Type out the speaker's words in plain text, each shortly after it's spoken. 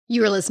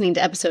You are listening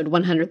to episode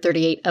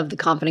 138 of the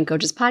Confident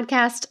Coaches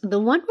podcast, the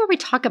one where we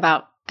talk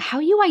about how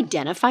you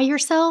identify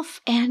yourself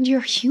and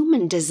your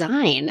human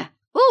design.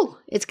 Ooh,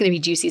 it's going to be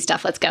juicy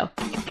stuff. Let's go.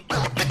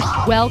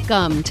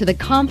 Welcome to the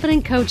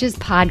Confident Coaches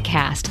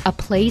podcast, a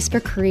place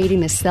for creating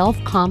the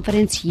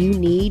self-confidence you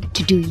need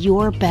to do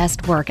your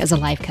best work as a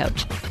life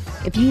coach.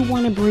 If you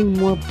want to bring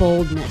more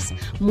boldness,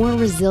 more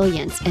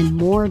resilience, and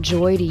more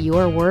joy to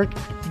your work,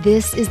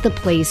 this is the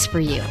place for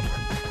you.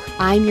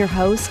 I'm your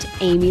host,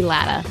 Amy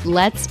Latta.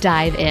 Let's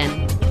dive in.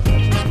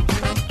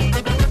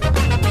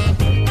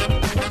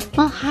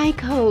 Well, hi,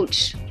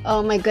 Coach.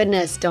 Oh my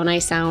goodness, don't I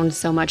sound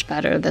so much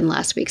better than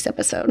last week's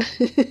episode?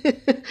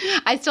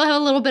 I still have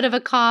a little bit of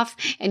a cough,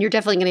 and you're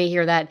definitely going to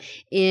hear that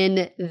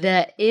in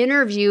the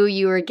interview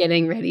you are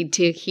getting ready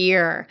to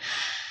hear.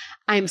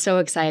 I'm so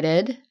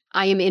excited.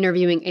 I am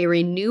interviewing a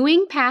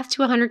renewing Path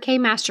to 100K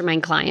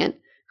mastermind client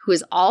who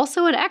is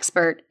also an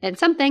expert in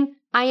something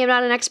I am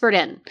not an expert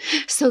in.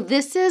 So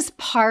this is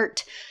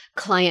part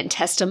client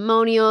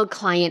testimonial,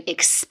 client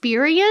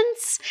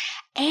experience,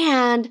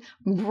 and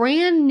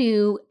brand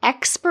new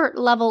expert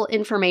level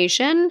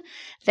information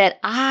that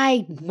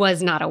I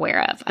was not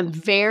aware of. I'm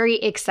very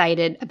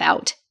excited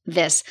about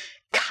this.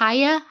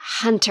 Kaia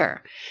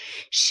Hunter.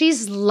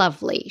 She's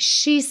lovely.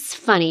 She's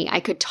funny. I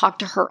could talk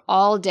to her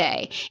all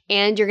day.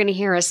 And you're going to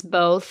hear us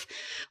both,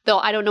 though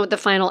I don't know what the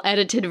final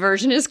edited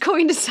version is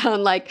going to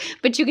sound like,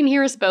 but you can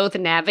hear us both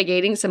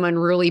navigating some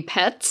unruly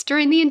pets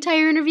during the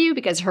entire interview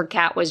because her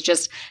cat was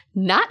just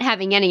not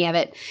having any of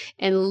it.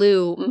 And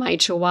Lou, my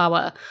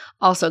chihuahua,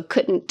 also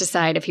couldn't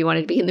decide if he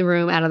wanted to be in the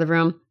room, out of the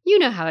room. You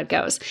know how it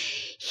goes.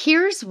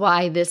 Here's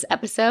why this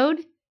episode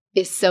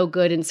is so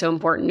good and so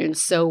important and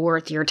so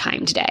worth your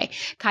time today.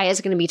 Kaia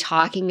is going to be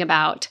talking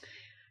about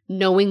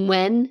knowing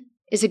when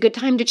is a good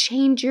time to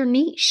change your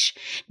niche,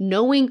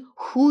 knowing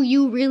who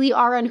you really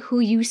are and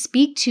who you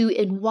speak to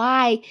and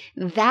why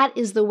that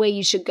is the way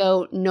you should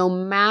go no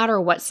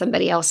matter what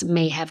somebody else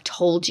may have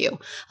told you.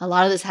 A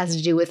lot of this has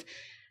to do with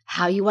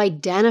how you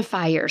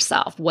identify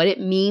yourself, what it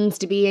means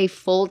to be a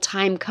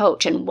full-time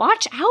coach. And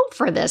watch out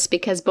for this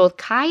because both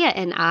Kaia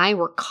and I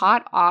were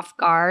caught off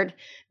guard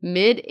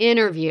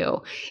mid-interview,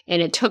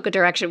 and it took a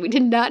direction we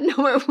did not know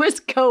where it was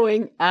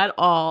going at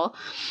all.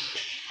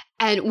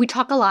 And we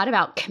talk a lot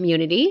about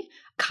community.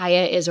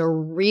 Kaia is a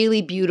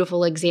really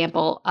beautiful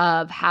example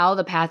of how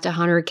the Path to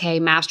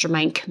 100K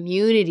mastermind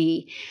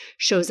community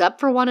shows up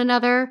for one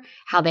another,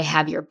 how they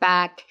have your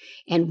back,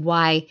 and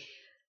why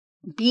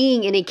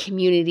being in a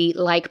community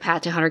like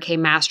Path to 100K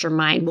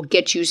Mastermind will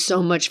get you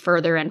so much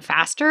further and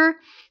faster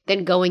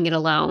than going it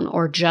alone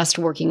or just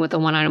working with a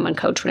one-on-one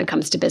coach when it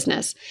comes to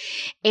business.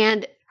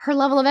 And her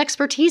level of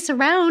expertise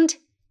around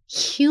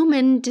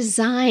human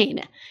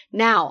design.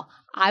 Now,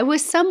 I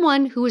was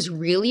someone who was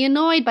really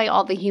annoyed by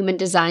all the human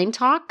design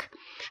talk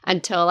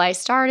until I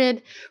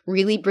started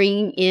really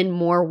bringing in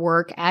more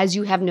work, as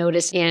you have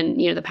noticed in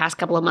the past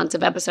couple of months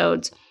of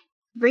episodes,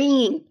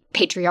 bringing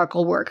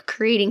patriarchal work,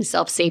 creating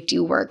self-safety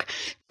work,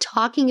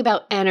 talking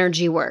about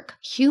energy work.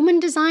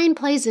 Human design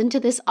plays into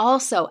this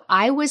also.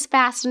 I was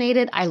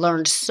fascinated. I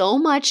learned so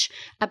much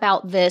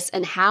about this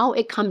and how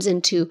it comes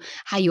into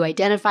how you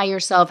identify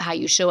yourself, how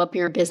you show up in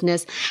your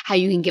business, how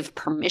you can give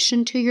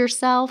permission to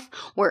yourself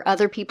where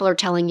other people are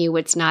telling you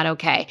it's not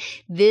okay.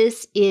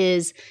 This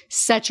is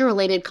such a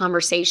related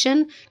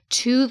conversation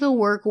to the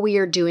work we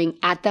are doing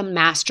at the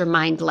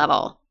mastermind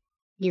level.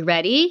 You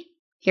ready?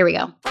 Here we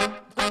go.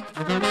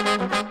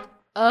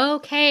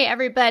 Okay,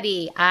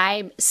 everybody.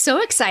 I'm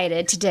so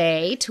excited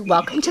today to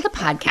welcome to the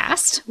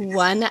podcast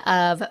one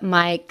of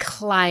my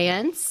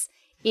clients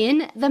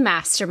in the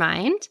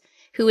mastermind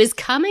who is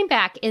coming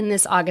back in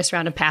this August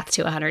round of Path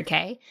to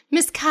 100K,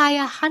 Miss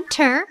Kaia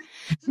Hunter,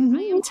 who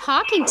I am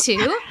talking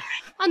to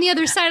on the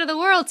other side of the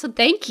world. So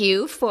thank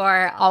you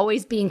for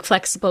always being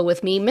flexible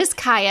with me. Miss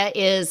Kaia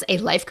is a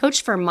life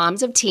coach for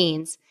moms of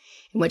teens.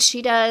 And what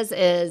she does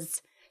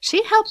is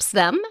she helps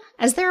them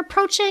as they're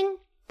approaching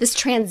this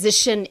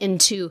transition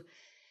into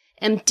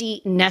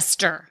empty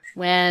nester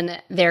when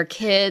their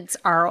kids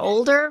are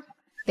older,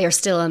 they're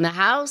still in the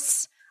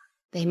house.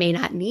 They may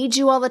not need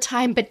you all the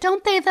time, but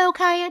don't they though,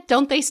 Kaia?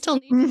 Don't they still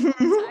need you all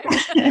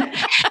the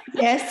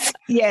time?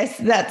 Yes,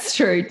 that's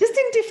true. Just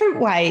in different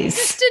ways.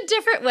 Just in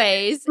different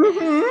ways.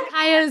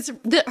 Kaia's,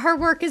 her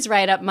work is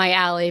right up my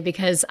alley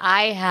because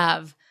I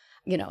have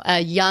a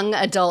young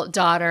adult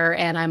daughter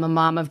and I'm a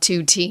mom of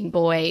 2 teen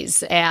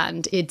boys,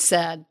 and it's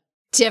a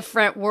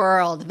different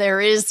world. There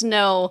is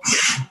no,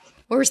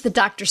 where's the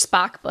Dr.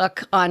 Spock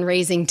book on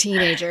raising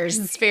teenagers?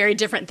 It's very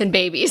different than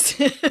babies.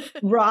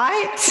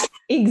 Right?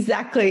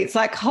 Exactly. It's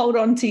like, hold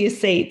on to your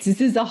seats. This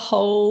is a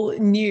whole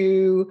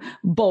new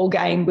ball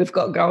game we've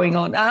got going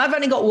on. And I've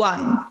only got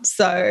one,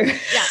 so.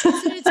 Yeah,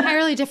 it's an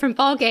entirely different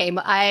ball game.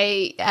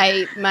 My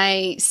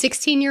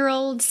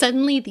 16-year-old,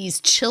 suddenly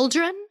these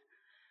children,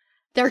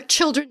 they're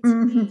children.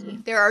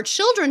 Mm-hmm. There are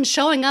children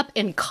showing up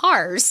in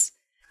cars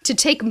to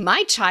take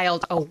my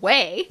child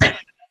away.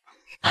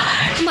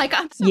 I'm like,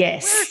 I'm sorry,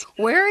 yes.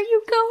 Where are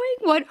you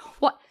going?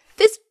 What?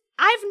 This?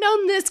 I've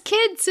known this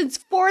kid since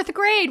 4th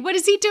grade. What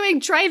is he doing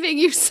driving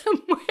you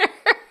somewhere?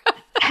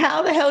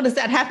 How the hell does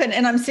that happen?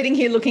 And I'm sitting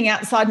here looking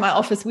outside my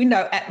office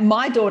window at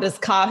my daughter's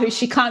car, who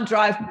she can't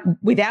drive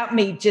without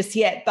me just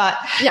yet. But,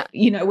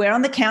 we're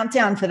on the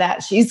countdown for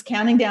that. She's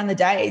counting down the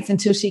days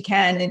until she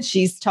can. And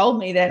she's told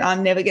me that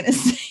I'm never going to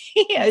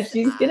see her.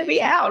 She's going to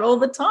be out all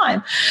the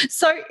time.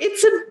 So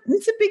it's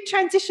a big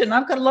transition.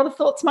 I've got a lot of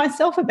thoughts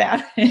myself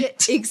about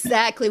it.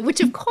 Exactly. Which,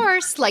 of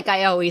course, like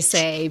I always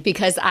say,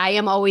 because I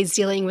am always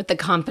dealing with the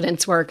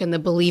confidence work and the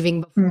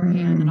believing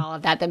beforehand and all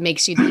of that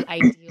makes you the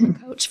ideal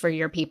coach for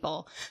your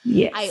people.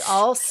 Yes. I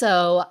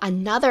also,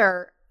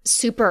 another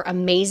super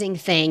amazing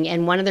thing,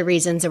 and one of the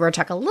reasons that we're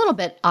talking a little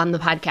bit on the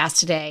podcast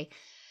today,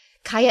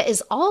 Kaia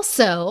is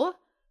also,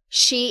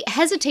 she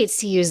hesitates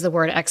to use the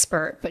word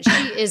expert, but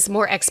she is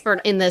more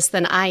expert in this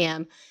than I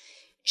am.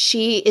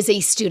 She is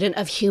a student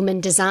of human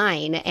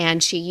design,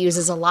 and she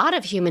uses a lot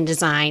of human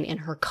design in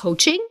her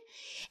coaching.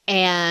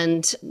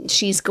 And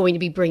she's going to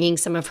be bringing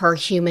some of her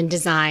human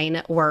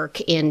design work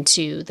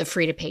into the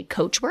free to paid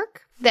coach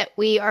work that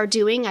we are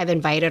doing. I've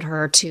invited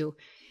her to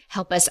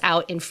help us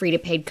out in free to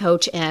paid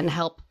coach and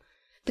help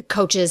the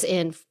coaches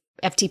in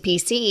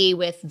FTPC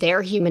with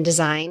their human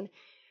design.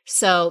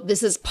 So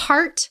this is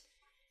part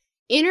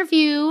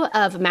interview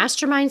of a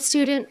mastermind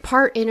student,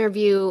 part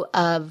interview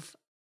of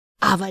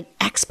an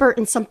expert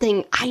in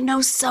something I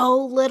know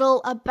so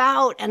little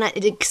about. And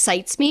it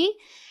excites me.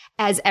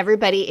 As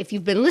everybody, if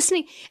you've been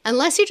listening,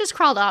 unless you just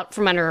crawled out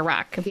from under a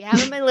rock, if you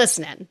haven't been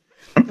listening,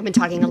 I've been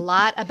talking a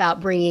lot about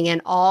bringing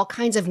in all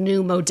kinds of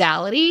new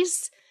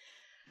modalities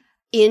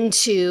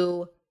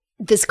into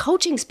this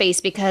coaching space,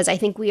 because I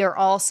think we are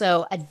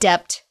also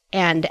adept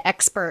and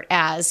expert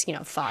as,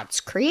 thoughts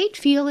create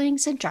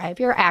feelings and drive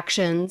your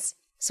actions.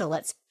 So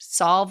let's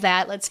solve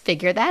that. Let's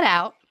figure that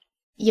out.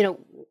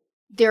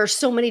 There are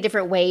so many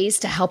different ways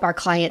to help our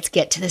clients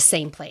get to the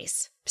same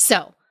place.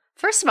 So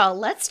first of all,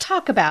 let's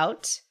talk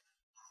about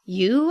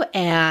you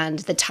and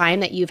the time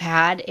that you've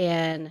had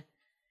in,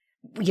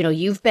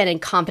 you've been in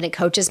Confident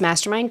Coaches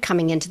Mastermind,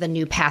 coming into the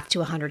new Path to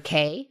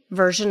 100K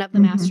version of the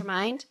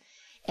mastermind.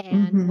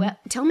 And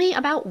tell me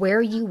about where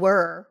you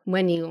were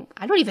when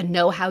I don't even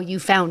know how you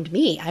found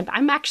me.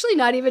 I'm actually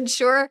not even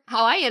sure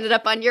how I ended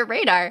up on your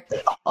radar.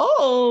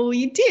 Oh,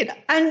 you did.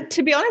 And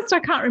to be honest, I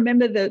can't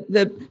remember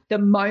the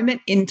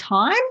moment in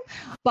time.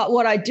 But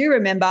what I do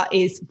remember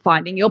is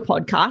finding your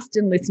podcast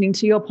and listening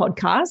to your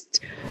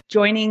podcast,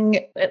 joining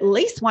at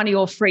least one of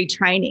your free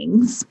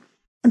trainings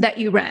that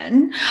you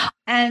ran.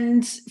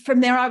 And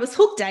from there, I was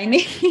hooked,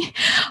 Amy.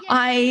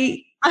 Yeah.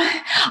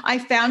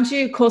 I found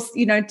you, of course,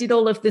 did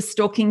all of the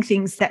stalking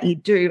things that you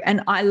do.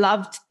 And I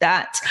loved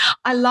that.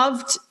 I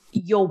loved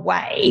your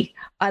way.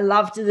 I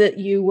loved that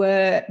you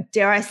were,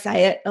 dare I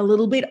say it, a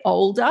little bit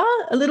older,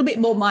 a little bit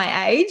more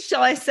my age,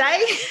 shall I say,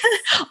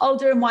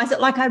 older and wiser.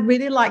 Like, I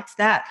really liked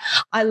that.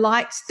 I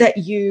liked that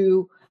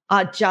you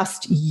are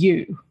just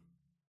you.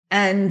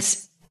 And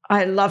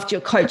I loved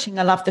your coaching.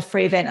 I loved the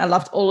free event. I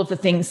loved all of the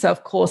things. So,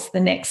 of course, the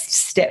next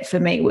step for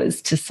me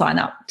was to sign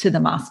up to the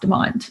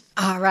mastermind.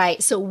 All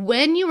right. So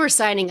when you were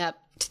signing up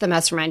to the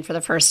mastermind for the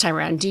first time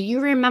around, do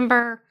you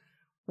remember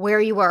where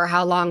you were?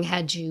 How long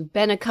had you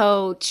been a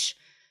coach?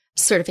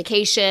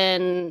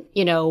 Certification?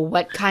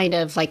 What kind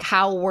of,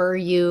 how were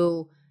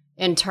you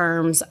in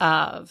terms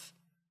of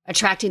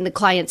attracting the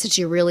clients that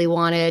you really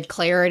wanted,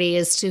 clarity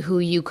as to who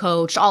you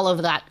coached, all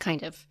of that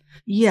kind of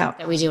stuff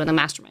that we do in the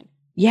mastermind?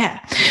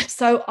 Yeah.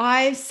 So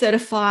I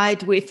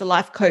certified with the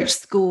Life Coach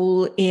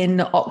School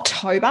in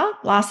October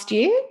last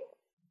year,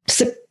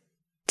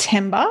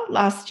 September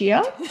last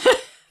year.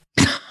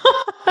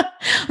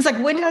 I was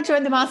like, when did I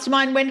join the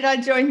mastermind? When did I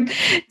join?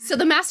 So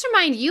the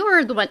mastermind, you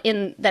were the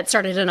one that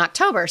started in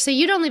October. So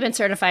you'd only been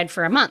certified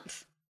for a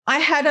month. I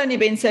had only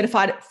been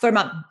certified for a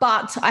month,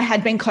 but I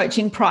had been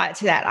coaching prior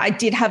to that. I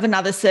did have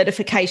another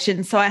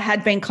certification. So I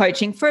had been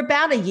coaching for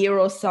about a year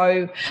or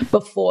so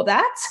before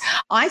that.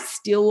 I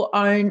still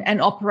own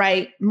and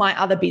operate my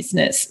other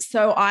business.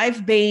 So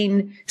I've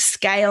been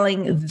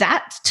scaling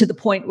that to the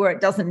point where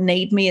it doesn't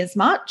need me as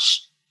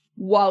much,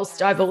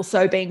 whilst I've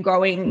also been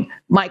growing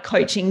my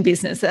coaching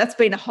business. So that's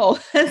been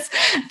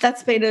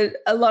that's been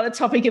a lot of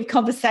topic of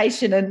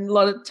conversation and a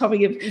lot of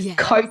topic of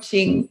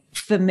coaching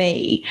for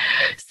me.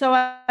 So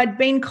I'd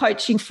been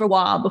coaching for a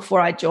while before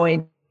I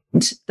joined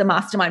the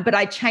mastermind, but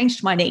I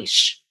changed my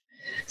niche.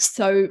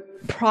 So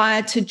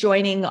prior to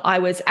joining, I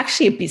was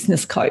actually a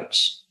business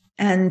coach,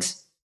 and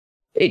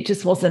it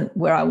just wasn't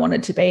where I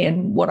wanted to be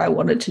and what I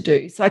wanted to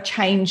do. So I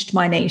changed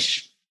my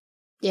niche.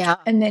 Yeah.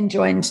 And then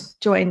joined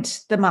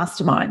the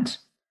mastermind.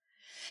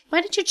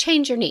 Why did you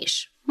change your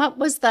niche? What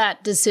was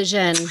that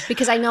decision?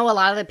 Because I know a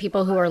lot of the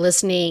people who are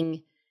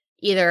listening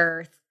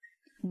either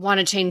want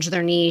to change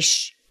their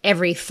niche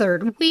every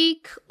third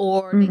week,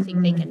 or they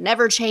think they can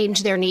never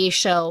change their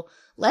niche. So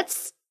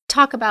let's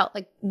talk about,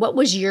 what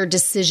was your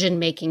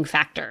decision-making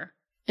factor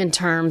in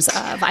terms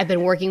of, I've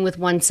been working with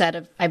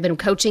I've been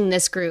coaching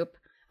this group,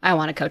 I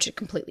want to coach a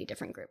completely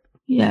different group.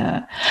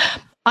 Yeah.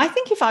 I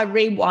think if I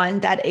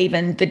rewind that,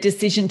 even the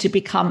decision to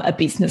become a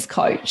business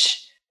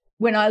coach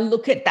when I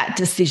look at that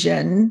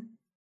decision,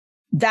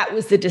 that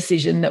was the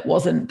decision that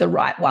wasn't the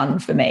right one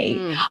for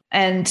me.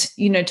 And,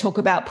 talk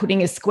about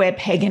putting a square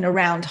peg in a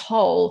round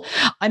hole.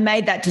 I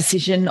made that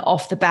decision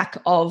off the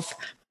back of,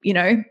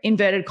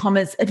 inverted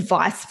commas,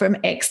 advice from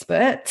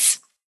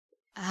experts.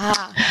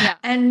 Yeah.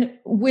 And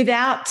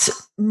without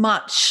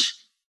much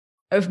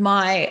of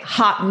my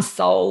heart and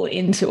soul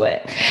into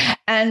it.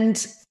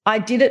 And I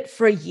did it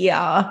for a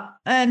year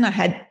and I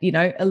had,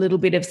 a little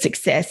bit of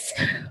success.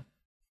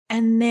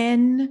 And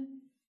then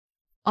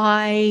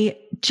I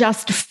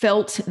just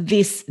felt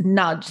this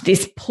nudge,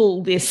 this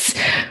pull, this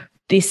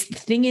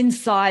thing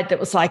inside that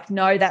was like,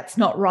 no, that's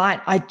not right.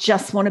 I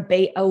just want to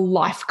be a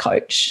life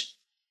coach.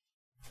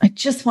 I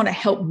just want to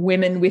help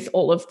women with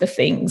all of the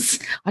things.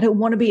 I don't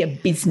want to be a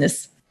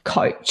business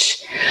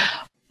coach.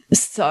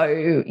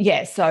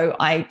 So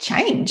I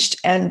changed,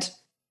 and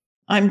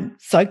I'm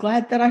so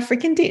glad that I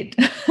freaking did.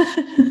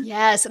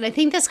 Yes. And I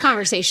think this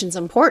conversation is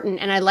important.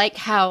 And I like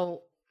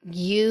how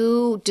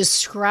you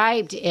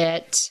described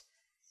it,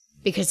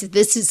 because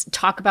this is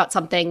talk about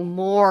something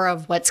more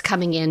of what's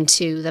coming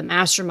into the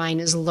mastermind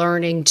is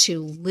learning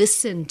to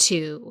listen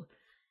to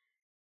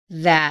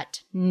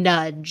that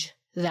nudge,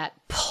 that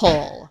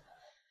pull,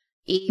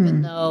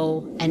 even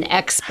though an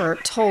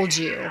expert told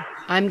you,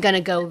 I'm going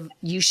to go,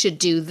 you should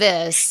do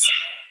this.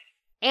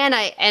 And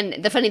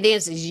the funny thing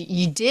is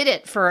you did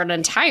it for an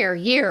entire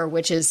year,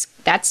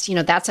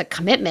 that's a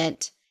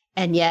commitment.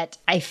 And yet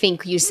I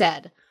think you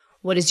said,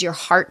 what is your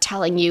heart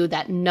telling you,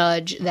 that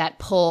nudge, that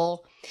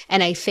pull?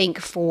 And I think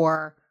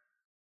for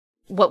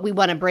what we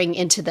want to bring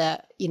into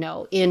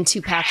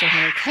into Path to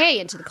 100K,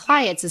 into the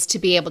clients, is to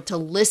be able to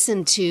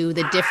listen to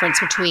the difference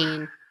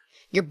between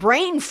your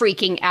brain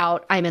freaking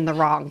out, I'm in the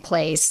wrong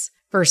place,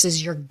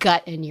 versus your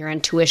gut and your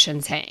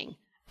intuition saying,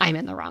 I'm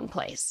in the wrong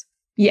place.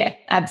 Yeah,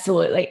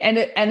 absolutely. And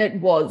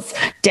it was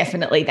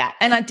definitely that.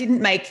 And I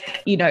didn't make,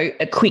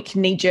 a quick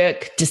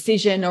knee-jerk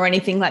decision or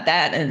anything like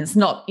that. And it's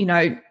not,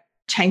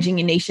 changing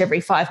your niche every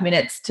 5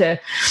 minutes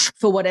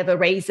for whatever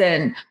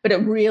reason, but it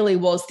really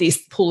was this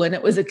pull, and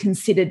it was a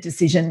considered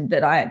decision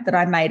that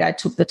I made. I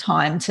took the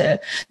time to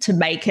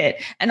make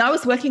it. And I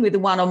was working with a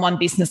one-on-one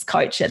business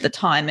coach at the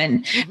time,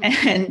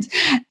 and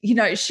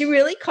she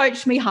really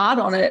coached me hard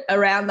on it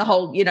around the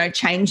whole,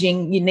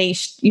 changing your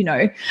niche,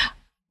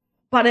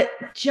 but it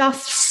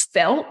just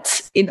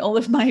felt in all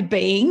of my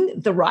being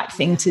the right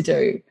thing to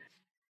do.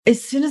 As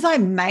soon as I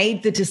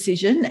made the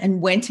decision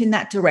and went in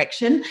that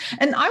direction,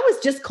 and I was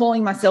just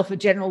calling myself a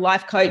general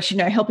life coach,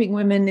 helping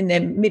women in their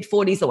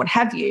mid-40s or what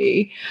have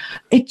you,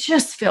 it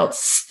just felt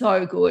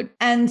so good.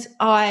 And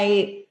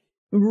I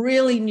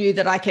really knew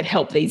that I could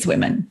help these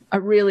women. I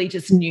really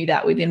just knew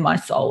that within my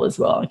soul as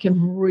well. I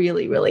can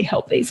really, really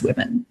help these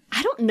women.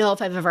 I don't know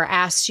if I've ever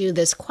asked you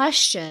this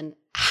question.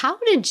 How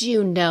did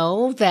you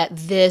know that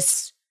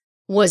this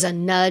was a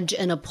nudge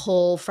and a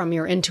pull from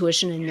your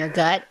intuition and your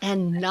gut,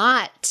 and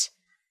not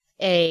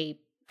a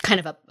kind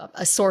of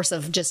a source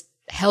of just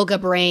Helga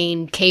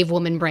brain, cave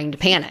woman brain to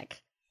panic?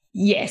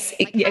 Yes.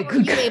 How were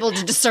you able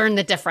to discern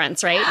the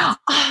difference, right?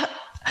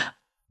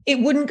 It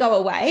wouldn't go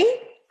away.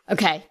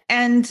 Okay.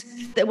 And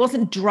there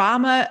wasn't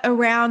drama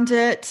around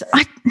it.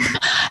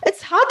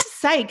 It's hard to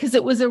say because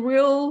it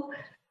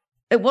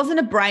wasn't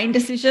a brain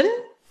decision.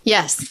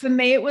 Yes. For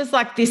me, it was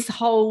like this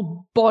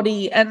whole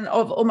body, and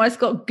I've almost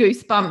got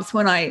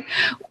goosebumps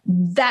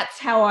that's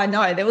how I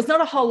know. There was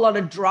not a whole lot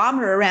of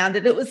drama around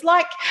it. It was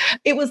like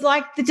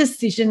the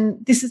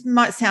decision,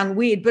 might sound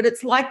weird, but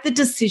it's like the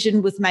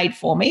decision was made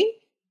for me.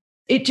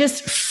 It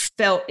just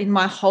felt in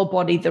my whole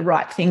body the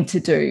right thing to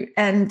do.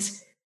 And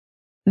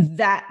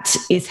that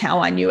is how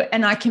I knew it.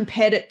 And I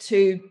compared it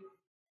to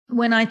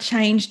when I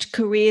changed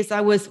careers.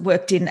 I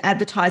worked in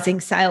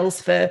advertising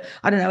sales for,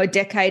 a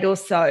decade or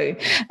so.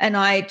 And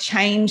I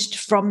changed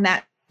from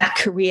that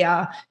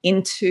career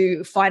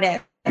into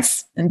finance.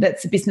 And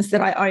that's a business that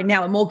I own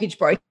now, a mortgage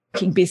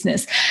broking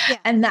business. Yeah.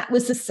 And that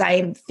was the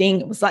same thing.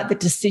 It was like the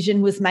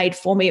decision was made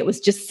for me. It was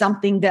just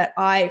something that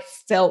I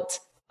felt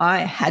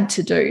I had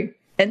to do.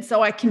 And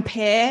so I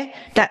compare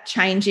that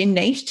change in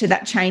niche to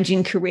that change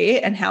in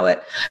career and how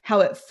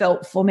it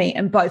felt for me,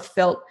 and both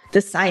felt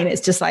the same.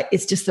 It's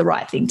just the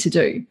right thing to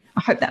do. I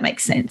hope that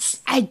makes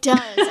sense. It does.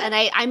 And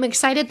I'm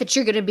excited that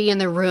you're going to be in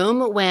the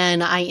room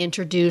when I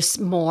introduce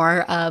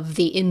more of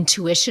the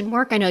intuition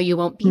work. I know you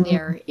won't be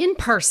there in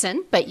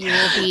person, but you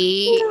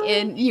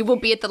will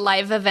be at the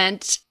live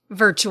event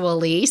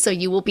virtually. So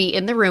you will be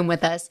in the room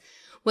with us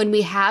when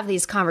we have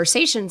these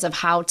conversations of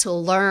how to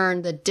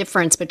learn the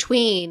difference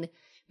between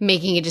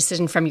making a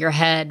decision from your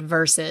head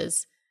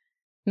versus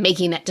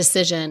making that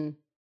decision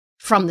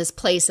from this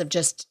place of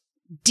just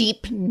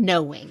deep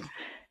knowing.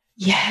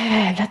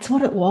 Yeah, that's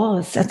what it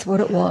was. That's what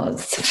it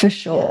was, for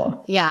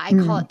sure. Yeah, I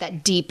call it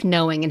that deep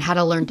knowing, and how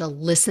to learn to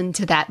listen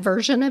to that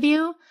version of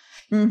you.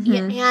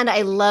 Mm-hmm. And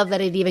I love that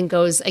it even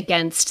goes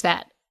against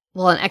that,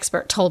 well, an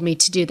expert told me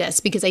to do this,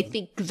 because I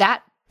think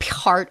that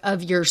part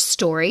of your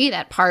story,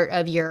 that part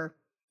of your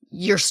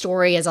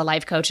story as a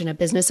life coach and a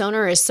business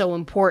owner is so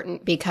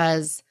important,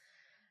 because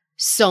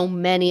so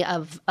many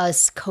of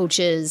us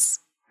coaches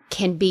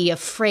can be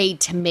afraid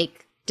to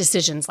make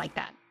decisions like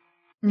that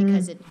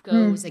because it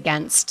goes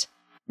against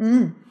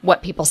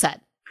what people said.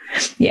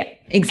 Yeah,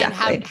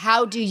 exactly. And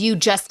how do you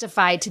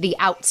justify to the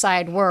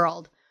outside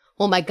world,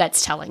 well, my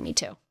gut's telling me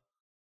to?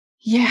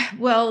 Yeah,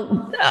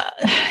 well,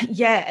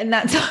 and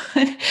that's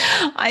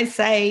I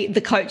say the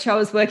coach I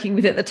was working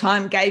with at the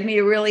time gave me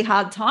a really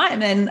hard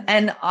time,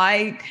 and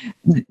I,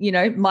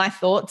 my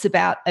thoughts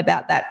about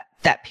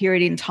that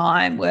period in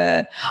time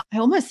were I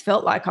almost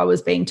felt like I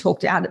was being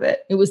talked out of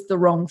it. It was the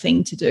wrong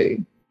thing to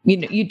do.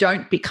 You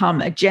don't become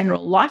a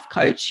general life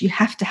coach. You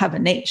have to have a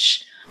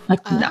niche. Like,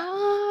 no.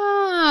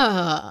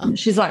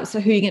 She's like, so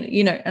who are you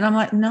going to, and I'm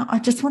like, no, I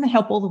just want to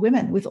help all the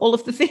women with all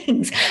of the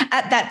things.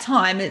 At that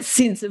time, it's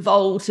since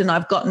evolved and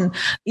I've gotten,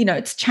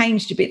 it's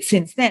changed a bit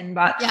since then.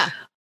 But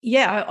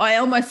I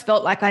almost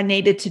felt like I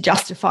needed to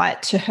justify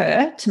it to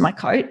her, to my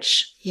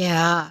coach.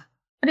 Yeah.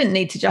 I didn't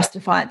need to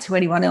justify it to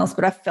anyone else,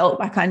 but I felt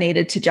like I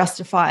needed to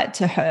justify it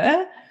to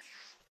her.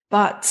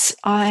 But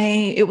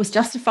it was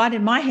justified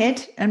in my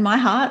head and my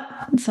heart.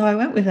 And so I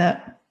went with it.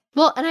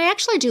 Well, and I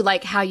actually do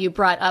like how you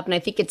brought up, and I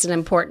think it's an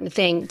important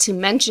thing to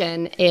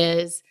mention,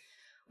 is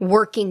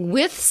working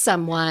with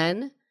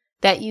someone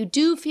that you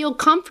do feel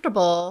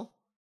comfortable,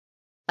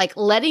 like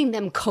letting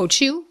them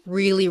coach you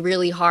really,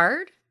 really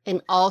hard,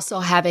 and also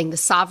having the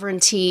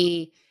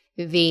sovereignty,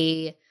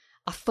 the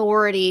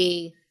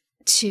authority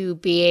to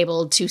be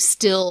able to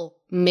still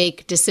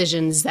make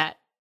decisions that,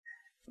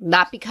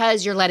 not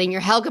because you're letting your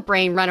Helga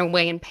brain run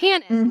away and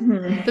panic,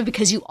 but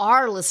because you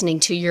are listening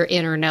to your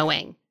inner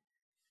knowing.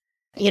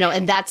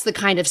 And that's the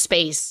kind of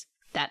space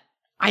that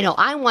I know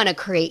I want to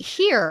create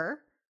here.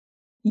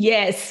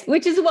 Yes,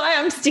 which is why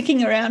I'm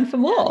sticking around for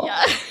more.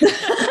 Yeah.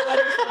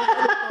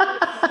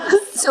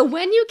 So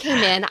when you came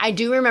in, I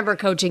do remember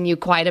coaching you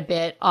quite a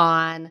bit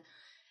on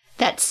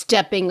that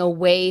stepping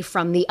away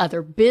from the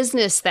other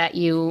business that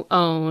you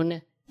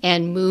own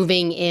and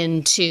moving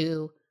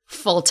into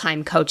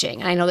full-time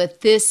coaching. I know that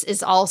this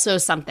is also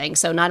something.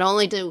 So not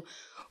only do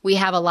we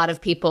have a lot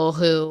of people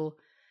who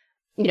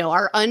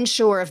are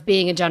unsure if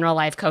being a general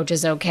life coach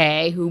is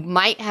okay, who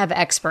might have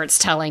experts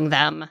telling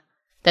them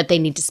that they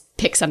need to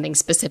pick something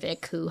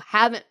specific, who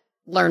haven't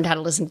learned how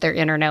to listen to their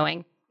inner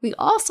knowing. We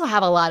also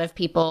have a lot of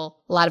people,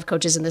 a lot of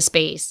coaches in the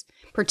space,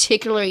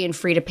 particularly in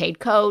free to paid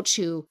coach,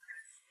 who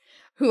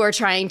are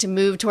trying to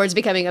move towards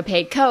becoming a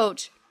paid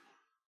coach.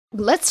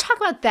 Let's talk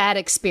about that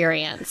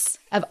experience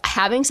of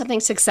having something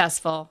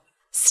successful,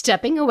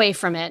 stepping away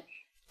from it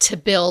to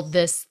build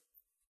this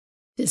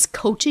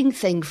coaching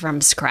thing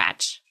from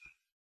scratch.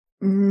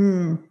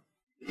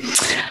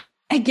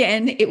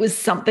 Again, it was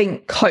something,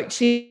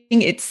 coaching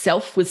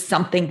itself was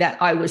something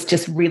that I was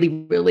just really,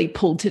 really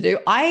pulled to do.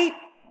 I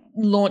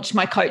launched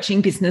my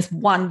coaching business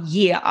 1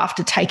 year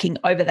after taking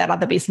over that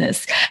other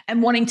business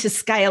and wanting to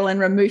scale and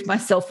remove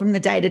myself from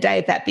the day-to-day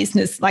of that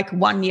business, like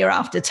 1 year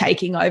after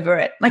taking over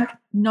it. Like,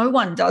 no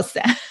one does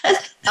that.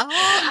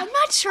 I'm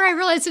not sure I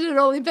realized it had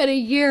only been a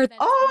year.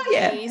 That's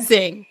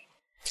amazing.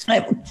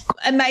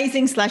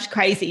 Amazing /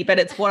 crazy, but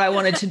it's what I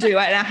wanted to do.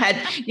 And I had,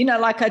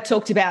 like I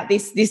talked about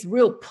this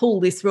real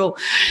pull,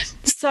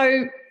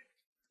 So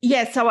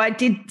I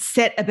did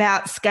set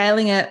about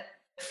scaling it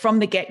from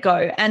the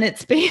get-go, and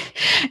it's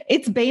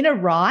been a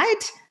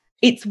ride.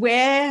 It's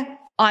where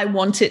I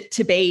want it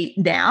to be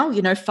now.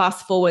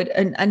 Fast forward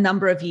a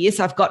number of years,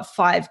 I've got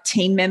 5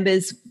 team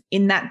members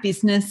in that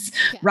business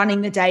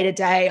running the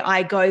day-to-day.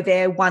 I go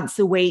there once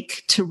a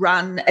week to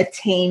run a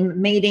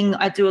team meeting.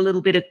 I do a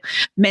little bit of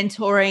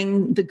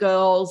mentoring the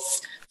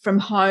girls from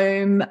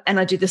home, and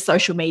I do the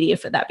social media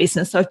for that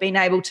business. So I've been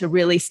able to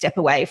really step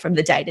away from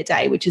the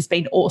day-to-day, which has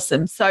been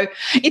awesome. So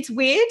it's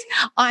weird.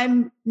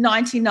 I'm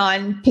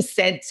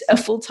 99% a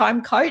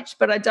full-time coach,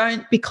 but I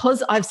don't,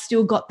 because I've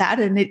still got that,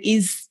 and it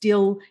is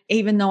still,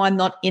 even though I'm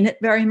not in it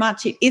very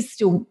much, it is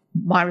still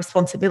my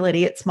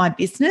responsibility. It's my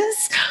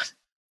business.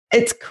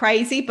 It's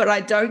crazy, but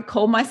I don't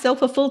call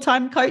myself a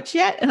full-time coach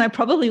yet, and I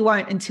probably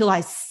won't until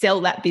I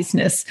sell that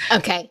business.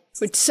 Okay.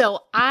 So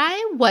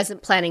I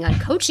wasn't planning on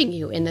coaching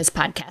you in this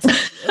podcast.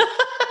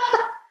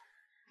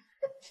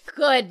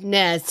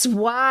 Goodness,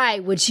 why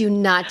would you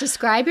not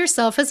describe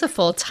yourself as a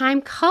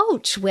full-time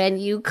coach when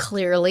you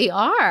clearly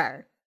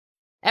are?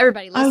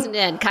 Everybody listen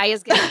in.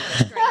 Kaia's getting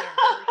frustrated.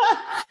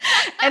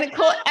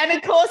 And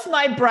of course,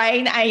 my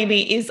brain,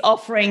 Amy, is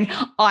offering,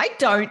 I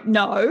don't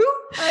know.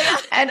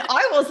 And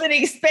I wasn't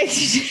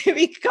expecting to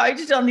be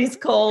coached on this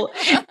call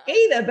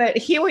either, but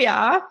here we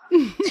are.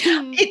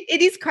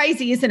 It is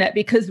crazy, isn't it?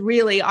 Because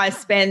really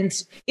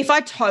if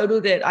I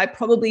totaled it, I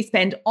probably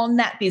spend on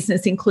that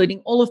business, including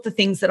all of the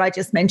things that I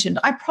just mentioned,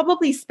 I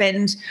probably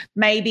spend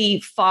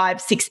maybe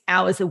 5-6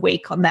 hours a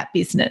week on that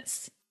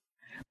business.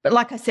 But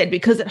like I said,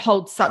 because it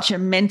holds such a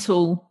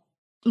mental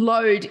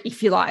load,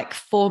 if you like,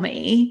 for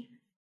me,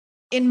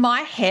 in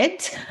my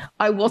head,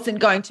 I wasn't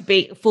going to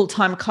be a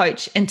full-time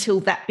coach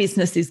until that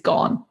business is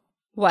gone.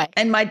 What?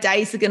 And my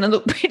days are going to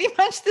look pretty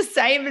much the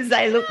same as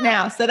they look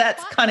now. So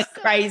that's kind of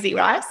crazy,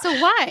 right? So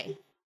why?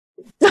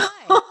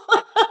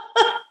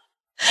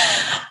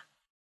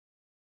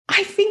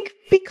 I think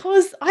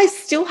because I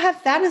still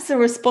have that as a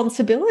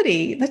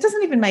responsibility. That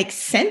doesn't even make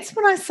sense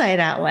when I say it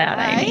out loud,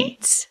 Amy.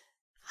 Right?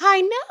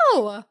 I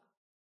know.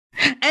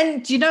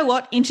 And do you know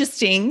what?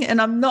 Interesting, and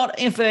I'm not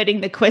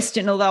averting the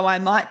question, although I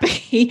might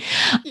be.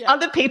 Yeah.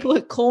 Other people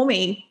who call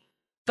me,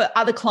 but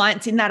other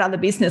clients in that other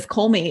business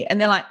call me and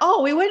they're like,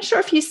 oh, we weren't sure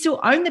if you still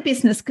own the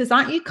business because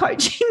aren't you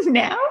coaching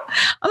now?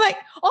 I'm like,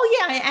 oh,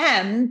 yeah, I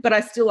am, but I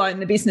still own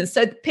the business.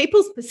 So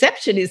people's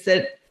perception is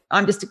that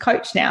I'm just a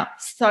coach now.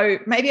 So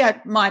maybe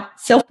my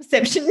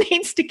self-perception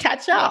needs to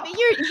catch up.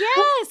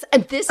 Yes.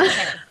 And this,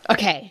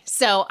 okay.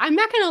 So I'm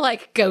not going to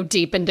like go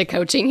deep into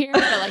coaching here,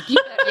 but like,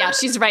 yeah,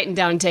 she's writing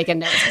down and taking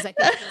notes.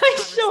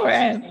 I sure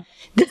am.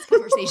 This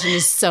conversation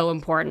is so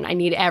important. I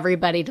need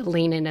everybody to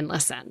lean in and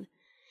listen.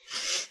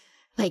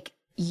 Like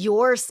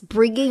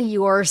bringing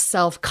your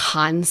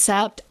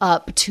self-concept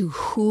up to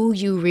who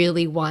you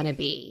really want to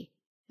be.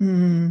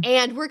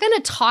 And we're going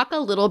to talk a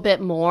little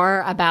bit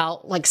more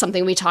about like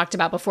something we talked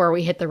about before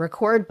we hit the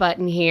record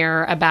button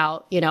here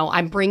about,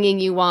 I'm bringing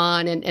you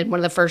on. And one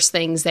of the first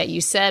things that you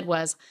said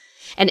was,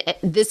 and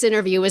this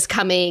interview is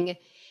coming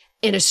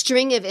in a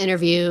string of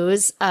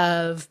interviews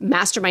of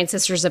mastermind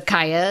sisters of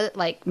Kaia,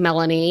 like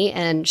Melanie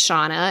and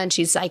Shauna. And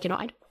she's like, I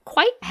don't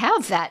quite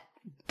have that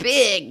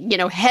big,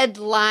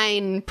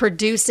 headline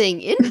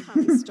producing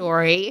income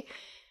story.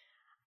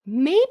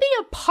 Maybe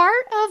a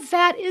part of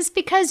that is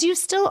because you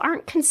still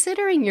aren't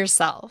considering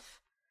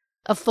yourself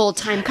a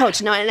full-time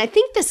coach. No, and I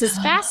think this is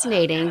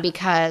fascinating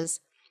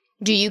because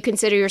do you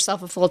consider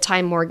yourself a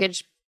full-time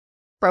mortgage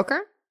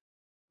broker?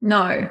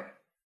 No.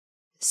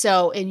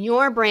 So in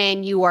your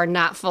brain, you are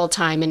not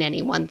full-time in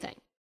any one thing.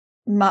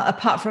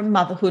 Apart from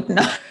motherhood,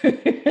 no.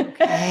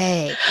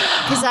 Okay.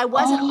 Because I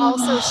wasn't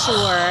also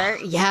sure.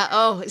 Yeah.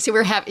 Oh, see,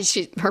 we're happy.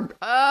 She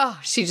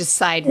just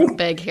sighed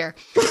big here.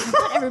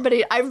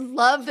 Everybody, I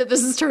love that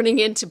this is turning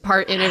into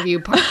part interview,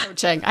 part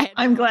coaching.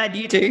 I'm glad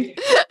you do.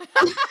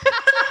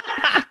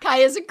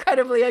 Kaia's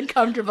incredibly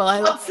uncomfortable.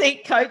 Hot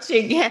seat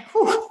coaching. Yeah.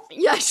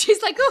 Yeah.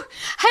 She's like,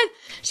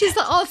 she's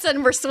like, all of a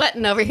sudden we're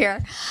sweating over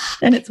here.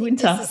 And it's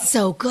winter. This is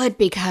so good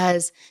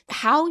because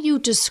how you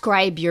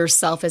describe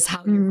yourself is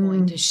how you're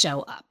going to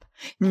show up.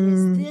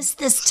 And is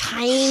this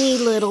tiny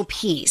little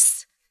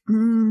piece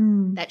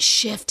that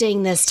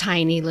shifting this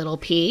tiny little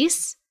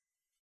piece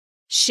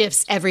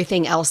shifts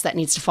everything else that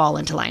needs to fall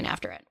into line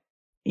after it.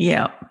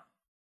 Yeah.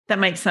 That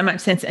makes so much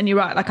sense. And you're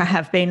right. Like I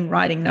have been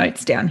writing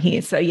notes down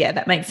here. So yeah,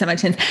 that makes so much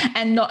sense.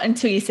 And not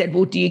until you said,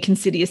 well, do you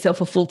consider yourself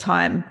a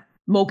full-time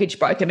mortgage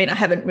broker? I mean, I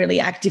haven't really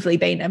actively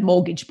been a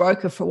mortgage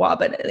broker for a while,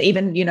 but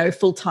even,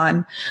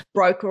 full-time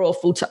broker or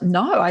full-time,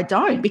 no, I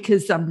don't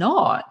because I'm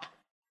not.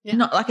 Yeah.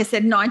 Not like I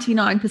said,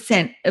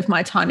 99% of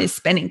my time is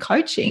spent in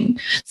coaching.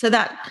 So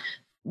that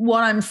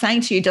what I'm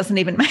saying to you doesn't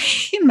even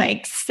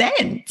make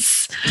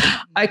sense.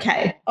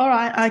 Okay. All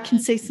right. I can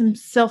see some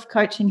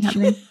self-coaching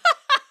happening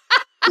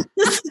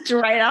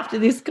straight after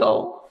this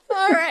call.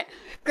 All right.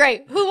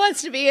 Great. Who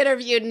wants to be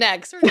interviewed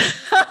next? Maybe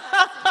actually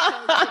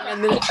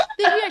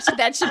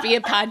that should be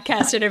a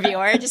podcast interview,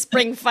 or I just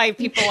bring 5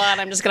 people on.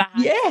 I'm just going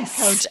to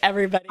coach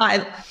everybody.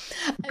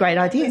 Great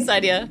idea. This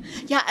idea.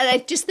 Yeah. And I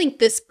just think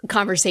this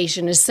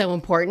conversation is so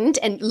important.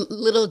 And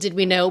little did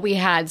we know we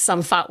had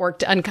some thought work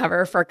to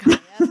uncover for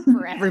Kaia,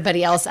 for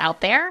everybody else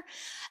out there,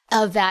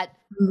 of that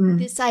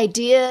this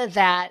idea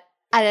that,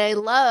 and I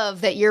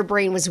love that your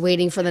brain was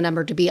waiting for the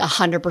number to be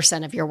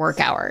 100% of your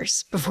work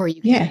hours before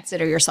you can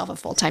consider yourself a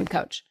full-time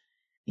coach.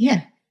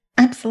 Yeah,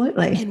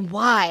 absolutely. And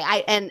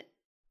why?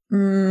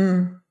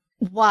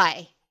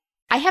 Why?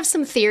 I have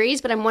some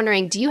theories, but I'm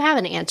wondering, do you have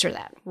an answer to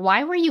that?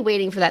 Why were you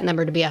waiting for that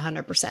number to be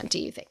 100%, do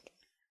you think?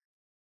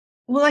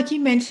 Well, like you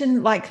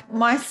mentioned, like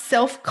my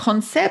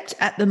self-concept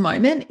at the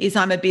moment is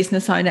I'm a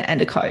business owner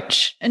and a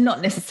coach, and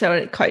not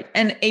necessarily a coach.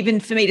 And even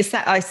for me to say,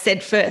 I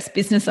said first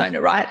business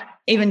owner, right?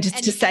 Even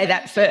just to say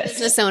that first.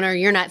 Business owner,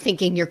 you're not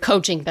thinking your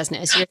coaching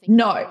business. You're thinking,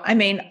 no, I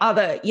mean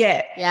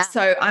yeah.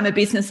 So I'm a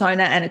business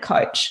owner and a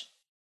coach.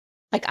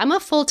 Like I'm a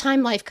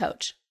full-time life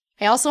coach.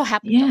 I also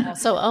happen to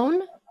also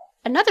own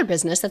another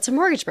business that's a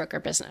mortgage broker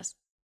business.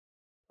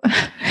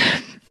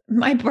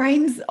 My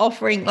brain's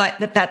offering like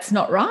that's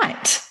not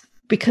right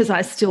because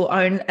I still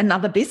own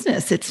another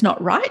business. It's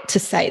not right to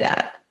say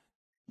that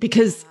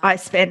because I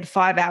spend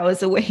 5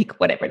 hours a week,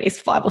 whatever it is,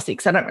 5 or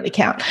 6, I don't really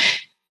count,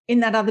 in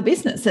that other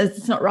business.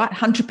 It's not right.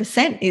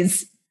 100%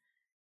 is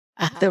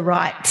the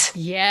right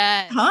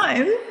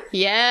time.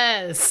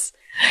 Yes.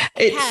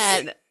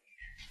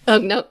 Oh,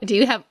 no. Do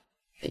you have?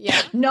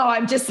 Yeah. No,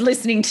 I'm just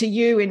listening to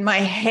you in my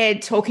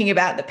head talking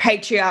about the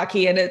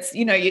patriarchy and it's,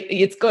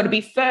 it's got to be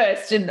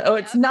first or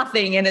it's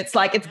nothing. And it's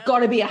like, it's got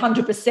to be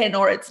 100%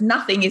 or it's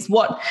nothing is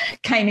what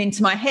came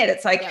into my head.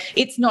 It's like,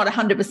 it's not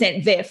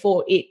 100%,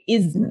 therefore it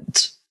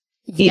isn't.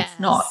 Yes. It's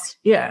not.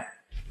 Yeah.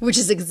 Which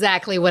is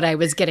exactly what I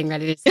was getting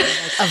ready to say.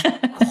 Like,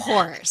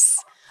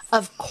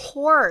 of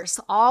course,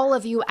 all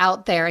of you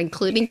out there,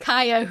 including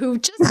Kaia, who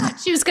just thought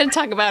she was going to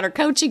talk about her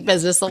coaching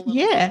business a little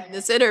bit in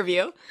this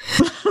interview.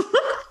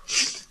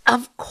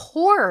 Of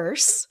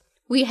course,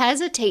 we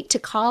hesitate to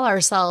call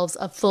ourselves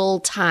a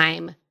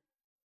full-time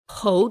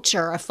coach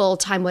or a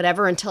full-time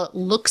whatever until it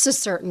looks a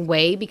certain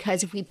way,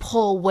 because if we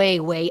pull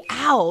way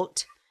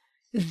out,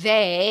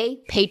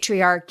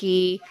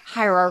 patriarchy,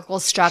 hierarchical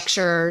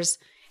structures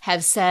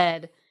have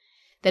said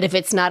that if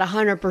it's not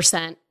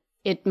 100%,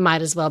 it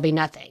might as well be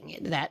nothing.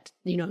 That,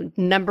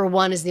 number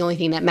one is the only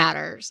thing that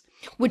matters,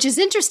 which is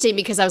interesting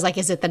because I was like,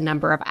 is it the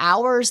number of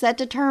hours that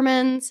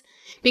determines?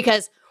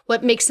 Because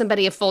what makes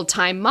somebody a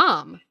full-time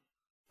mom,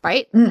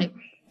 right? Like,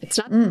 it's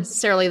not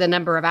necessarily the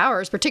number of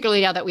hours,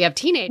 particularly now that we have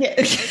teenagers.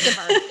 Yeah. Most of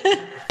our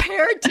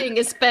parenting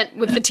is spent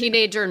with the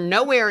teenager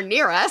nowhere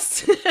near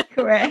us.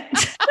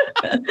 Correct.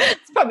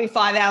 It's probably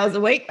 5 hours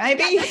a week,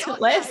 maybe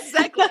less.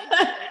 Exactly.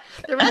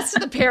 The rest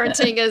of the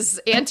parenting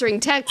is answering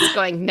texts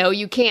going, no,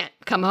 you can't.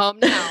 Come home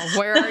now.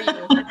 Where are you?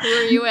 Who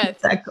are you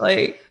with?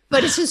 Exactly.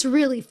 But it's just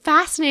really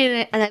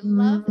fascinating. And I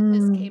love that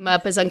this came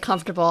up as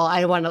uncomfortable.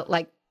 I want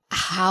to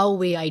how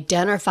we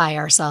identify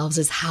ourselves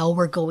is how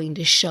we're going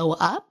to show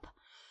up.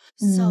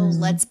 So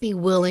let's be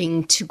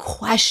willing to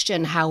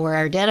question how we're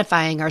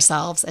identifying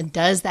ourselves, and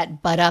does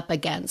that butt up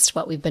against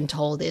what we've been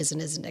told is and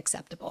isn't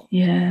acceptable?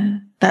 Yeah,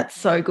 that's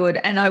so good.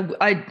 And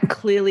I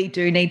clearly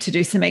do need to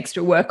do some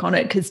extra work on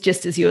it, because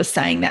just as you were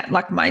saying that,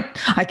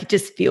 I could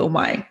just feel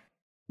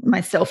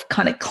myself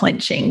kind of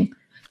clenching.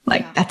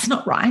 That's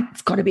not right.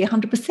 It's got to be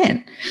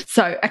 100%.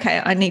 So,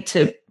 okay, I need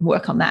to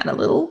work on that a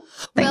little.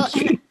 Thank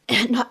you.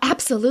 No,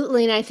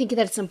 absolutely. And I think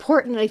that's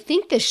important. I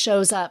think this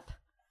shows up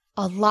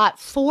a lot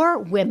for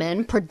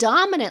women,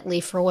 predominantly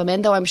for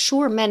women, though I'm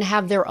sure men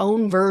have their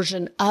own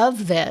version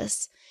of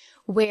this,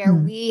 where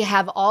we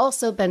have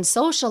also been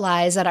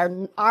socialized that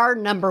our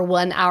number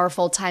one, our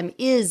full-time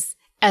is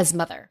as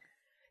mother,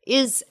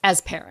 is as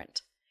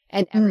parent,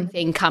 and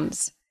everything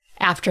comes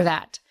after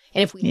that.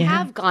 And if we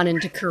have gone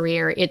into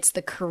career, it's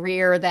the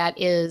career that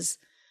is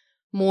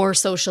more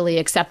socially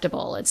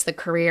acceptable. It's the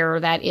career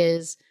that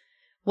is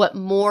what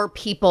more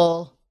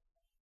people,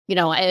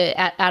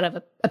 out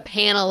of a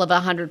panel of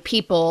 100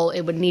 people,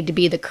 it would need to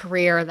be the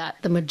career that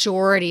the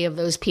majority of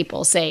those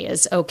people say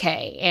is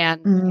okay.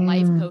 And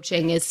life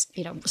coaching is,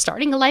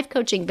 starting a life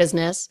coaching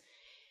business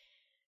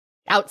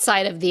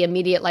outside of the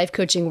immediate life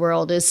coaching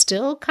world is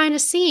still kind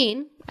of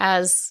seen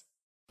as,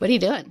 what are you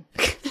doing?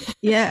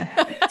 Yeah.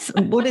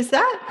 What is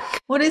that?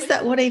 What is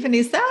that? What even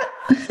is that?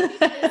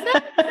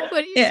 What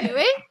are you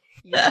doing?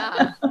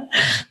 Yeah.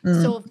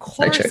 So of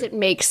course it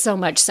makes so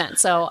much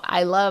sense. So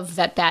I love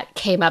that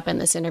came up in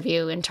this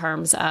interview in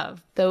terms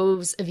of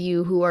those of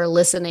you who are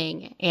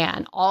listening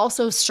and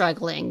also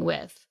struggling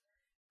with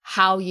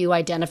how you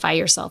identify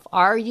yourself.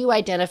 Are you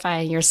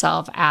identifying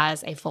yourself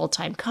as a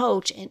full-time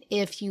coach? And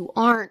if you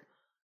aren't,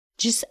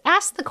 just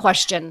ask the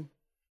question,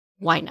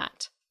 why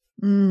not?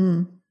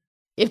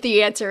 If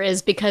the answer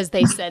is because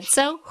they said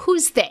so,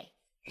 who's they?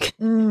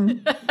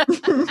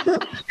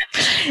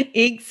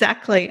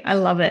 Exactly. I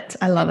love it.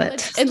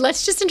 And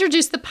let's just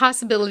introduce the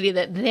possibility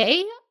that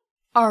they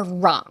are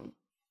wrong.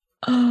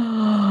 Right?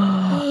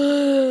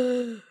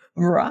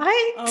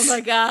 Oh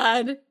my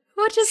God.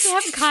 What just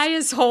happened?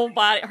 Kaia's whole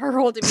body, her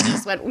whole demeanor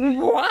just went,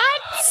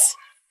 what?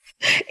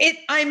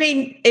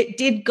 It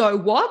did go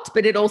what,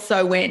 but it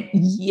also went,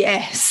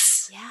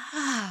 yes.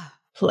 Yeah.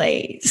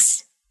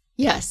 Please.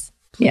 Yes.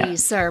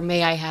 Please, sir,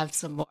 may I have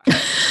some more?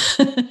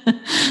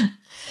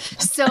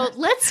 So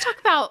let's talk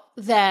about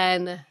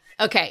then,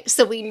 okay,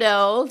 so we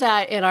know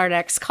that in our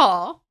next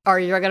call, or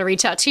you're going to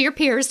reach out to your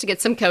peers to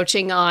get some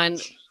coaching on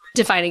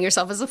defining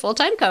yourself as a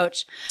full-time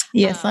coach.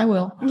 Yes, I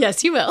will.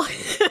 Yes, you will.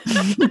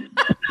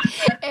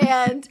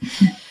 And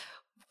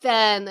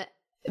then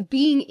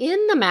being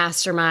in the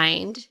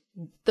mastermind,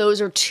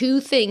 those are two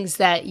things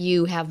that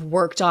you have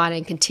worked on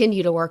and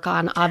continue to work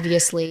on,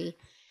 obviously.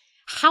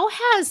 How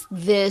has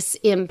this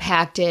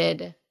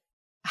impacted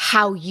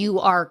how you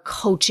are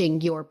coaching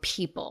your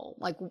people?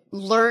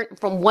 Learn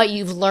from what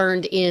you've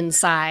learned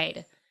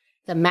inside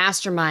the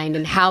mastermind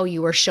and how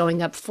you are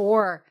showing up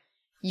for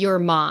your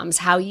moms,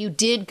 how you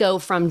did go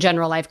from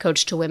general life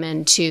coach to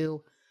women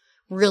to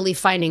really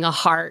finding a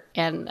heart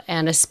and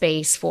a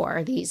space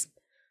for these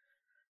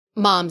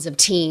moms of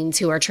teens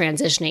who are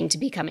transitioning to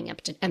becoming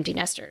empty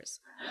nesters.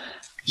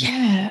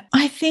 Yeah,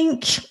 I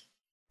think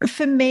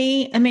for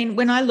me,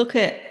 when I look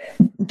at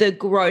the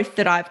growth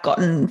that I've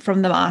gotten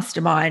from the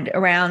mastermind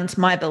around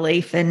my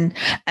belief and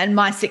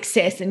my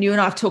success, and you and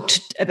I've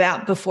talked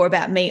about before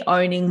about me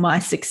owning my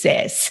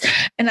success.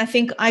 And I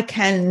think I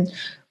can,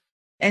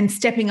 and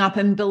stepping up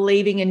and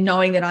believing and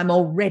knowing that I'm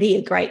already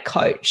a great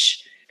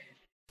coach.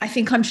 I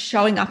think I'm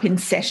showing up in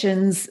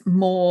sessions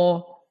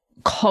more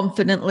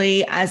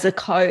confidently as a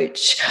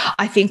coach.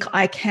 I think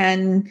I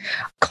can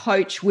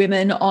coach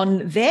women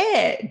on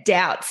their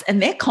doubts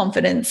and their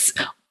confidence.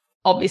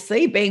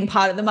 Obviously, being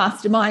part of the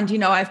mastermind,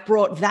 I've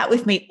brought that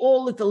with me,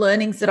 all of the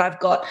learnings that I've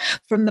got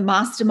from the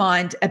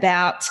mastermind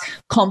about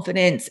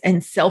confidence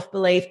and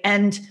self-belief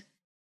and,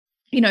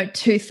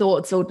 two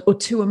thoughts or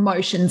two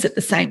emotions at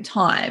the same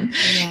time.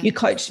 Yeah. You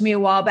coached me a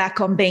while back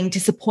on being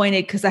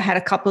disappointed because I had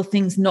a couple of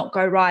things not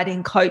go right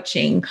in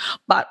coaching,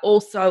 but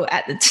also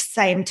at the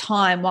same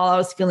time, while I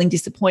was feeling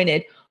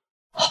disappointed,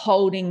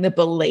 holding the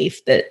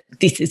belief that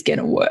this is going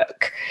to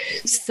work.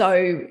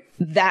 So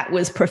that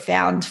was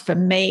profound for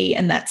me.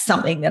 And that's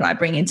something that I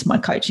bring into my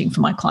coaching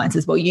for my clients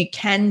as well. You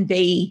can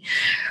be,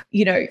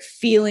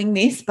 feeling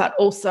this, but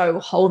also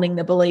holding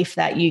the belief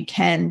that you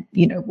can,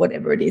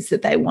 whatever it is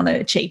that they want to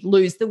achieve,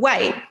 lose the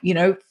weight,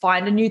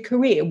 find a new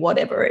career,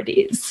 whatever it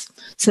is.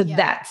 So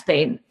that's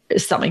been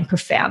something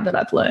profound that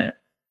I've learned.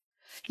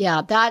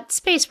 Yeah, that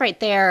space right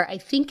there, I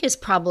think, is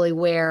probably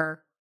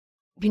where,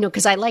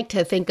 because I like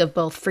to think of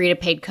both Free to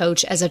Paid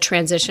Coach as a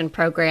transition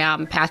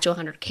program, Path to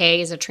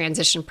 100K as a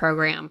transition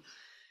program,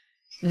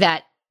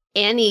 that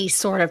any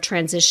sort of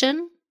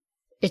transition,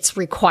 it's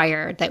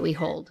required that we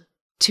hold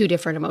two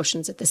different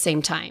emotions at the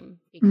same time,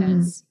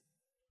 because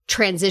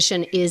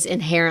transition is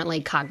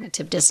inherently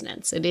cognitive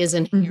dissonance. It is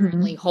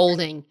inherently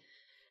holding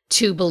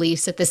two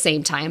beliefs at the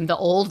same time, the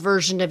old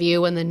version of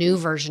you and the new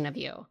version of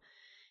you.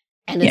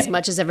 And as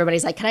much as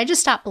everybody's like, can I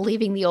just stop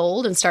believing the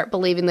old and start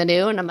believing the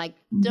new? And I'm like,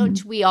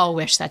 don't we all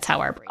wish that's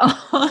how our brain works?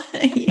 Oh,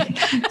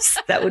 yes.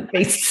 That would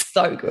be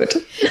so good.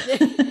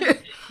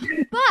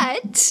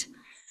 But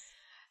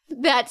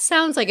that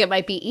sounds like it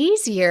might be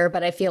easier,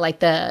 but I feel like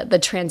the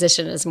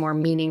transition is more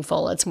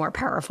meaningful. It's more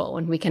powerful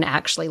when we can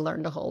actually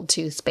learn to hold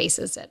two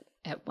spaces at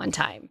one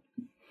time.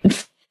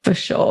 For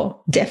sure.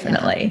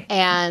 Definitely.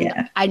 Yeah.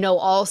 And I know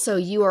also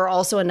you are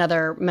also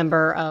another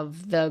member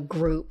of the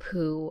group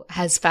who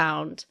has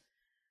found,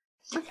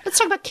 let's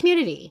talk about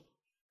community.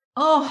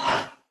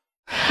 Oh,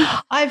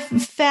 I've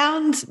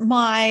found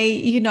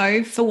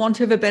my, for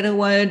want of a better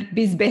word,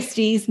 biz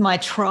besties, my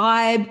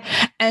tribe.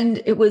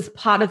 And it was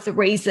part of the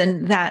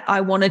reason that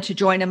I wanted to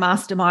join a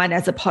mastermind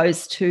as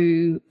opposed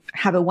to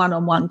have a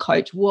one-on-one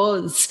coach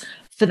was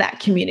for that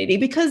community,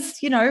 because,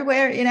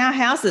 we're in our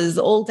houses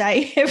all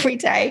day, every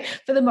day,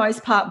 for the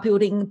most part,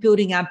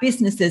 building our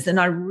businesses. And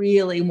I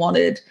really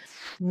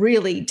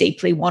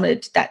deeply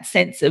wanted that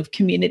sense of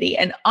community.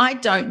 And I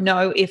don't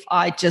know if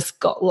I just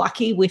got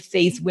lucky with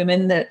these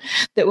women that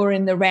were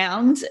in the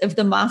round of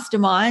the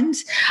mastermind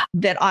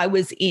that I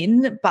was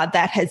in, but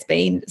that has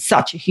been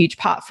such a huge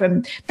part,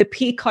 from the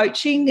peer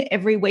coaching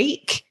every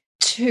week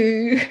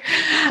to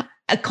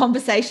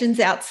conversations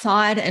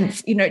outside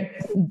and,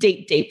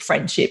 deep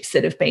friendships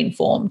that have been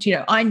formed.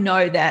 I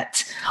know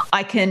that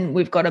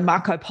we've got a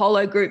Marco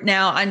Polo group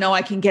now. I know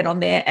I can get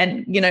on there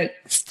and,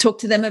 talk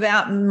to them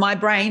about my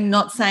brain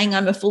not saying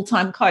I'm a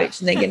full-time coach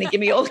and they're going to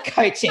give me all the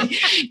coaching,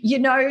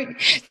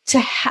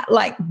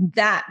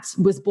 that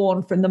was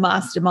born from the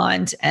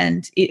mastermind,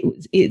 and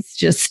it's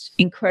just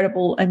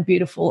incredible and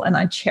beautiful. And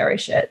I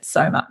cherish it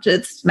so much.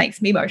 It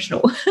makes me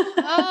emotional.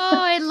 Oh,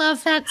 I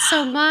love that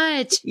so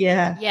much.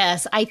 Yeah.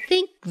 Yes. I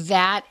think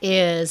that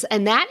is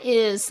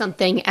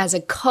something as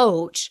a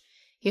coach,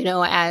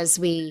 as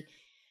we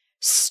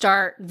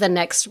start the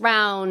next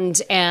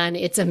round, and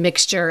it's a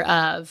mixture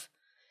of,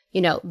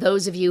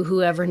 those of you who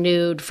have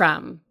renewed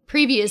from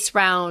previous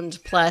round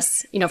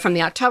plus, from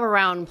the October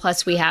round,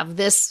 plus we have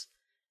this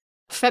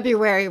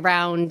February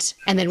round,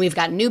 and then we've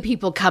got new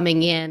people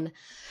coming in,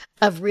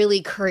 of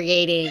really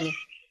creating,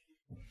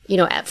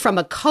 from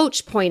a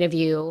coach point of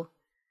view,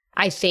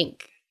 I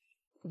think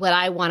what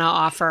I want to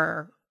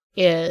offer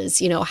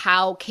is,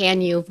 how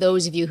can you,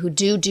 those of you who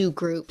do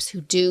groups,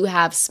 who do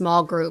have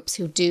small groups,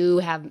 who do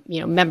have,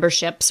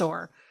 memberships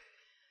or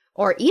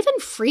even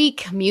free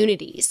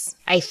communities,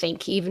 I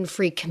think even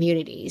free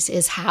communities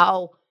is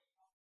how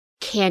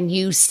can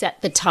you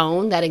set the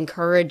tone that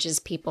encourages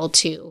people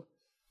to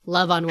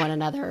love on one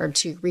another or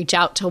to reach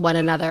out to one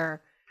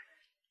another,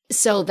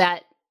 so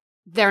that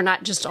they're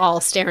not just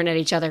all staring at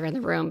each other in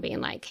the room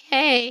being like,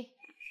 hey,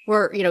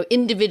 we're,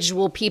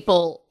 individual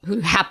people who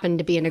happen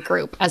to be in a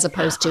group, as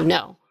opposed to,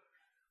 no,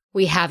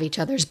 we have each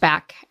other's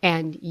back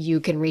and you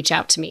can reach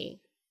out to me.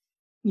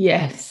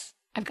 Yes.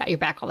 I've got your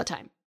back all the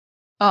time.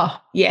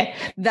 Oh, yeah.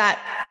 That,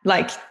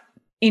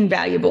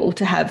 invaluable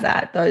to have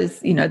that. Those,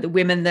 the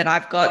women that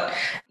I've got,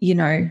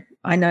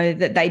 I know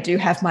that they do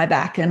have my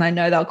back, and I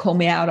know they'll call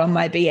me out on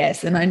my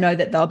BS, and I know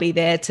that they'll be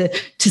there to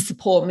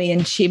support me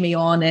and cheer me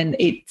on. And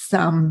it's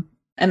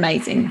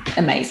amazing.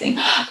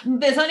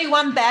 There's only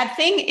one bad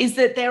thing, is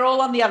that they're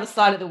all on the other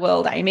side of the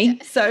world, Amy.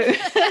 So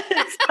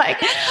it's like,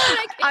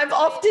 I've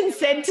often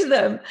said to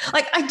them,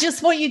 I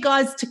just want you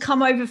guys to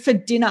come over for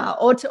dinner,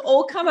 or to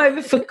all come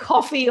over for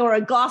coffee or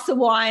a glass of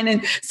wine,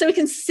 and so we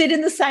can sit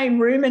in the same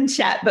room and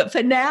chat. But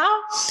for now,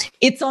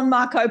 it's on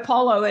Marco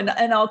Polo, and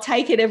I'll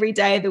take it every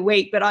day of the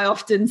week. But I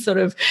often sort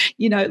of,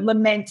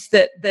 lament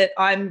that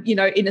I'm,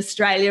 in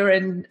Australia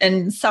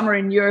and summer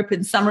in Europe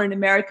and summer in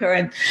America,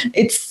 and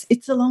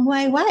it's a long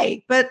way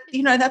away. But,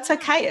 that's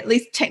okay. At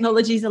least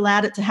technology's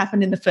allowed it to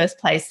happen in the first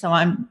place. So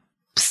I'm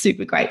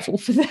super grateful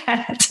for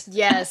that.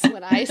 Yes.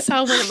 When I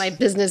saw one of my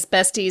business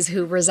besties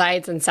who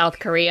resides in South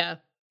Korea,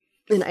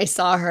 and I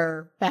saw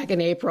her back in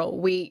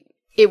April,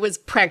 it was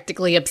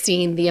practically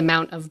obscene, the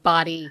amount of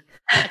body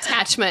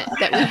attachment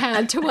that we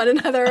had to one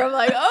another. I'm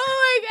like,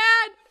 oh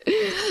my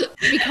God.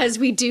 Because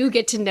we do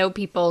get to know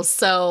people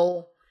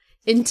so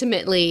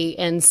intimately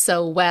and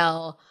so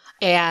well.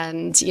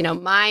 And,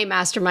 my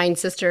mastermind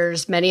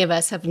sisters, many of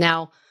us have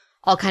now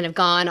all kind of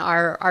gone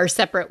our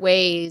separate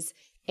ways.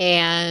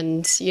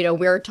 And,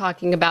 we're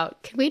talking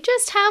about, can we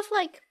just have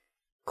like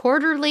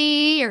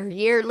quarterly or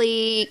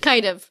yearly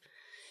kind of,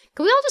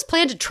 can we all just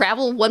plan to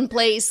travel one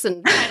place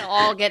and kind of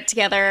all get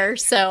together?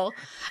 So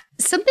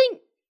something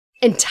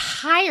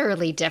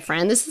entirely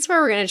different. This is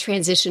where we're going to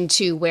transition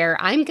to where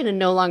I'm going to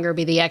no longer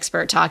be the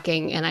expert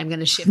talking and I'm going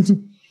to shift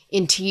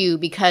into you,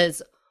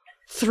 because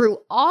through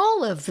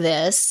all of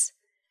this,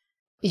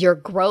 your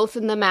growth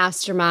in the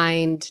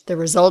mastermind, the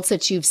results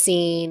that you've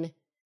seen,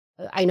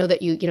 I know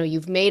that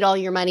you've made all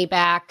your money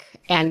back,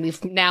 and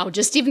we've now,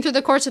 just even through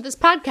the course of this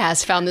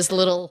podcast, found this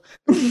little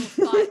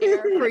spot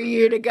here for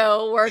you to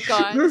go work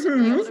on to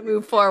be able to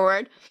move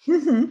forward.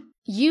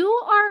 You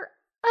are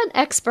an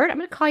expert. I'm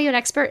going to call you an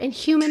expert in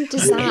human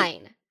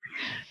design.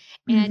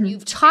 And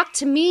you've talked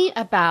to me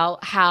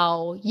about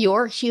how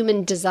your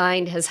human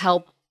design has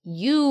helped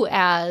you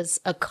as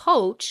a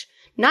coach,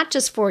 not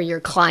just for your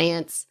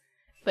clients,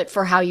 but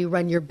for how you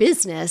run your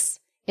business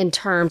in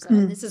terms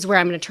of, this is where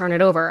I'm going to turn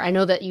it over. I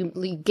know that you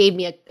gave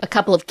me a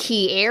couple of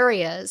key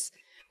areas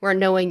where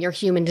knowing your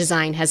human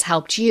design has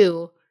helped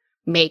you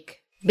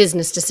make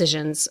business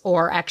decisions,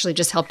 or actually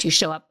just helped you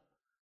show up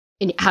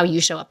in how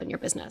you show up in your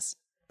business.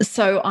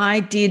 So I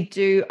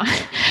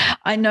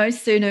no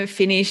sooner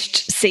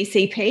finished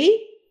CCP,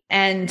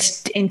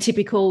 and in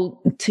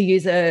typical, to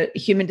use a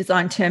human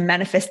design term,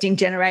 manifesting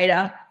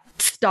generator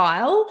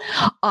style,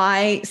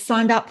 I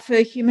signed up for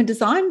human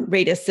design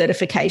reader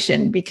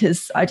certification,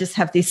 because I just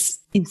have this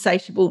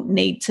insatiable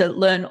need to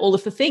learn all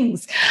of the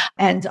things,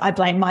 and I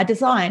blame my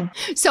design.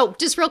 So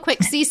just real quick,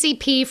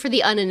 CCP for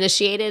the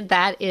uninitiated,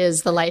 that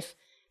is the Life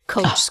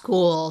Coach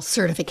School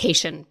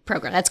certification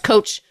program. That's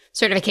Coach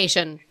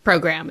Certification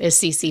Program is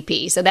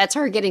CCP. So that's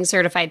her getting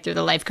certified through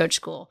the Life Coach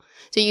School.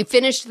 So you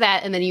finished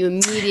that, and then you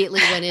immediately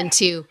went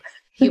into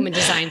human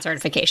design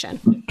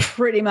certification.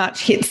 Pretty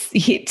much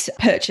hit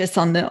purchase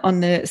on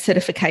the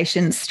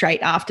certification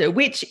straight after,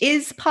 which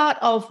is part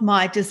of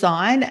my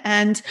design,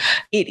 and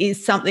it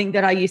is something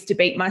that I used to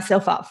beat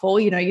myself up for.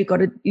 You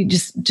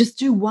just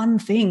do one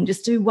thing,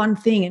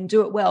 and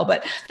do it well.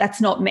 But that's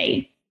not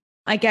me.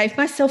 I gave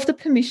myself the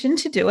permission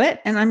to do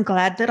it, and I'm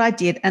glad that I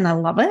did, and I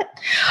love it.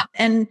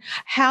 And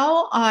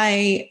how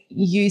I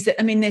use it,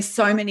 I mean, there's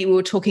so many, we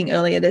were talking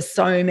earlier, there's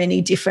so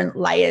many different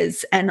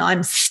layers, and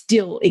I'm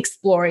still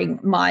exploring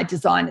my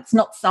design. It's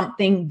not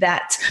something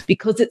that,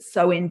 because it's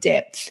so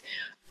in-depth,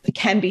 it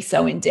can be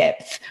so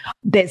in-depth,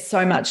 there's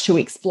so much to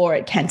explore,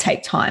 it can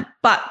take time.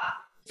 But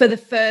for the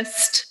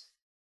first,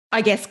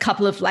 I guess,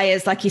 couple of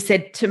layers, like you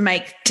said, to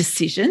make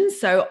decisions.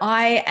 So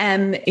I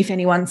am, if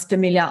anyone's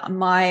familiar,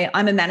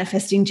 I'm a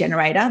manifesting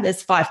generator.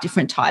 There's 5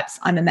 different types.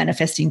 I'm a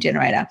manifesting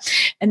generator.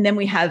 And then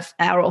we have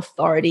our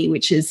authority,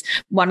 which is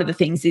one of the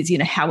things is,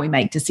 how we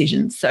make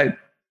decisions. So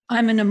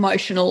I'm an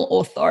emotional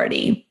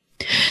authority.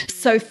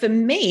 So for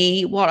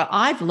me, what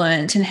I've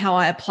learned and how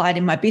I applied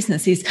in my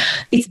business is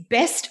it's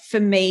best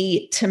for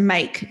me to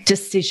make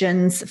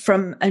decisions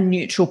from a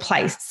neutral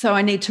place. So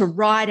I need to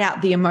ride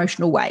out the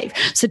emotional wave.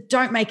 So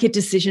don't make a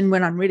decision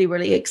when I'm really,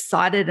 really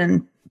excited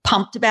and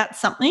pumped about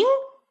something,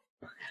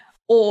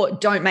 or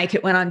don't make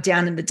it when I'm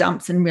down in the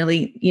dumps and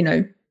really,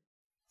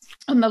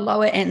 on the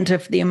lower end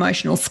of the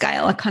emotional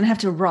scale. I kind of have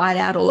to ride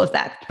out all of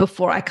that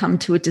before I come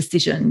to a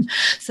decision.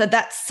 So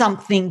that's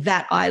something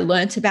that I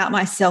learnt about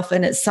myself,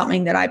 and it's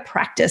something that I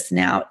practice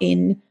now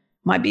in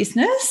my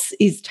business,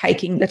 is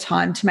taking the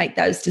time to make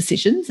those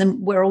decisions, and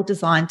we're all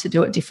designed to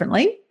do it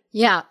differently.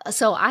 Yeah.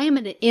 So I am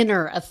an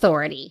inner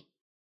authority.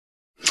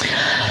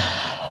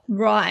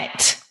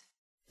 Right.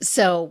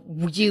 So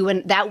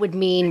and that would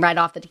mean right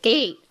off the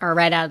gate, or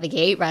right out of the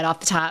gate, right off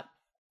the top,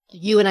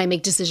 you and I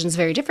make decisions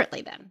very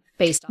differently then,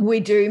 based on. We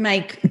do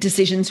make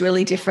decisions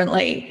really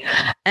differently.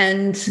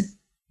 And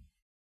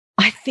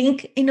I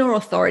think inner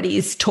authority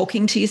is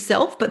talking to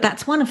yourself, but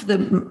that's one of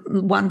the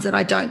ones that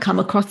I don't come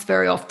across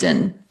very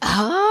often.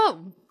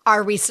 Oh,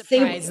 are we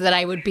surprised that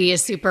I would be a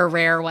super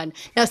rare one?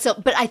 No,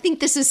 but I think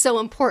this is so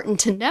important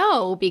to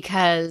know,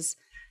 because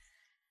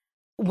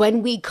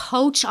when we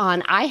coach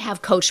I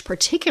have coached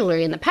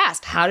particularly in the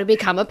past, how to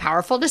become a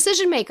powerful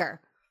decision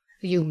maker.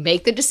 You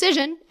make the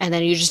decision, and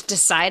then you just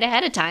decide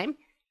ahead of time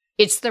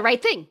it's the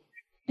right thing,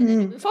 and then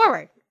you move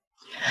forward.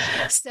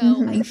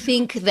 So I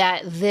think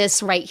that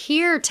this right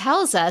here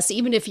tells us,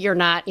 even if you're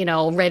not,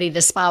 ready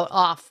to spout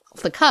off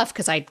the cuff,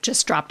 because I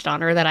just dropped it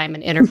on her that I'm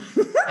an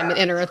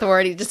inner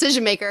authority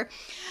decision maker,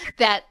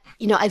 that,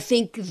 I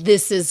think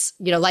this is,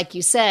 like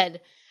you said,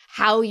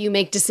 how you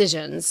make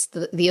decisions,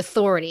 the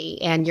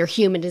authority, and your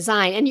human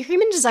design. And your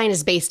human design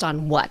is based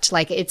on what?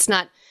 Like, it's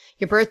not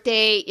your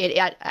birthday.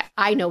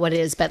 I know what it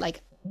is, but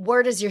like,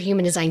 where does your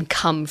human design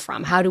come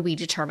from? How do we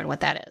determine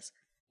what that is?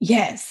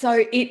 Yeah, so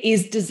it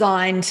is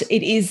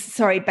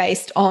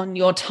based on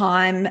your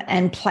time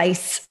and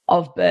place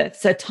of birth.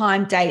 So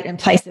time, date, and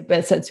place of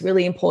birth. So it's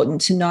really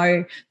important to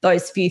know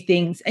those few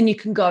things. And you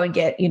can go and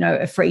get,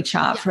 a free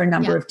chart for a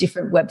number of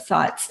different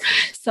websites.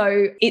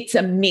 So it's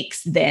a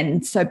mix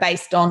then. So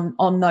based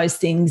on those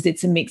things,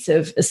 it's a mix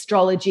of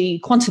astrology,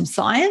 quantum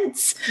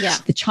science,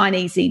 the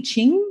Chinese I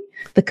Ching,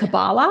 the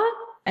Kabbalah,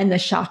 and the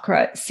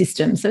chakra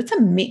system. So it's a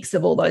mix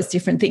of all those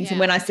different things. Yeah. And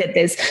when I said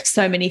there's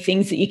so many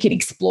things that you can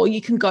explore, you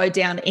can go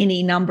down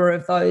any number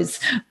of those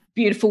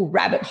beautiful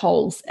rabbit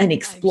holes and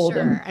explore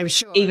them. I'm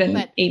sure.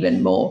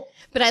 Even more.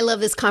 But I love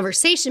this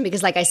conversation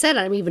because, like I said,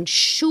 I'm even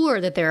sure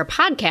that there are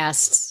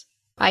podcasts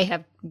I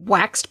have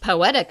waxed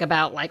poetic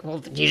about, like,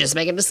 well, you just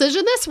make a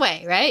decision this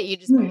way, right? You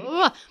just,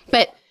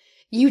 but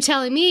you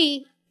telling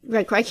me,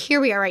 right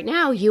here we are right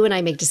now, you and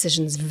I make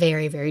decisions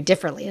very, very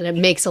differently. And it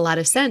makes a lot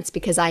of sense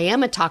because I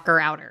am a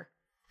talker-outer.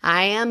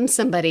 I am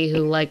somebody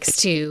who likes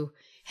to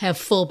have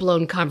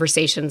full-blown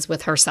conversations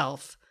with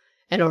herself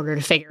in order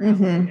to figure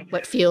out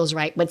what feels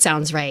right, what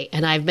sounds right.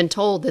 And I've been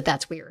told that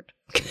that's weird.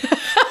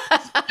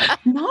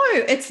 No,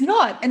 it's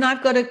not. And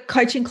I've got a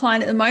coaching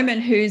client at the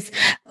moment who's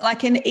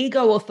like an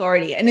ego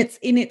authority, and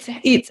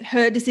it's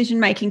her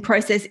decision-making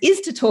process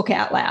is to talk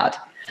out loud.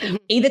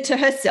 Either to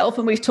herself,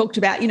 and we've talked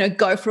about,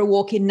 go for a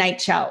walk in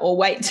nature, or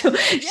wait till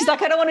she's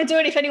like, I don't want to do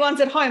it if anyone's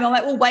at home. I'm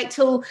like, well, wait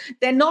till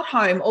they're not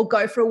home, or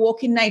go for a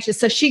walk in nature.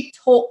 So she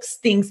talks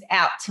things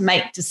out to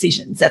make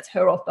decisions. That's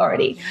her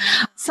authority.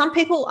 Some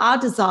people are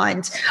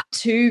designed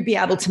to be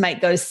able to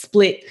make those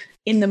split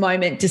in the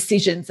moment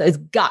decisions, those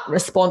gut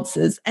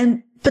responses,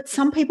 but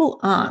some people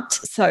aren't.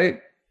 So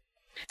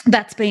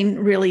that's been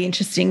really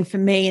interesting for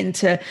me, and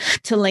to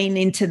lean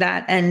into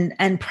that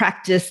and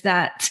practice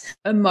that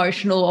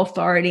emotional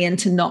authority, and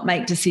to not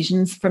make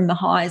decisions from the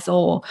highs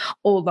or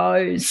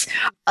lows.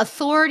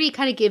 Authority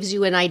kind of gives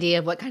you an idea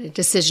of what kind of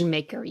decision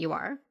maker you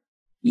are.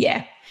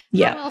 Yeah.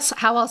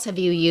 How else have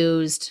you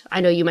used?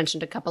 I know you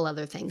mentioned a couple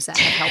other things that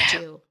have helped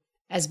you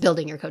as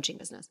building your coaching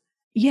business.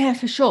 Yeah,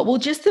 for sure. Well,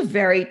 just the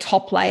very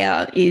top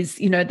layer is,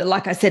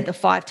 like I said, the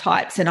 5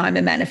 types, and I'm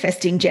a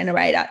manifesting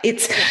generator.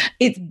 It's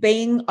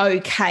being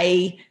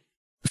okay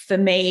for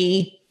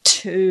me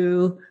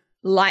to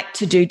like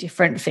to do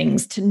different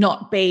things, to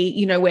not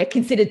be, we're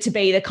considered to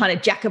be the kind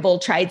of jack of all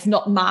trades,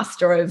 not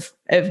master of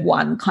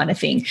one kind of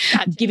thing.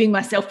 Gotcha. Giving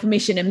myself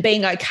permission and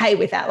being okay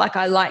with that. Like,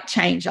 I like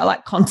change. I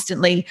like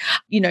constantly,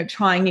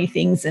 trying new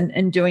things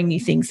and doing new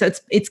things. So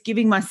it's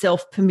giving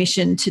myself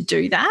permission to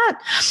do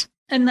that.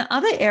 And the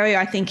other area,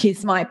 I think,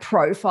 is my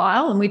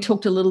profile. And we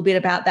talked a little bit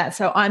about that.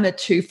 So I'm a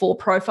 2-4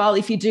 profile.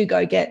 If you do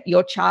go get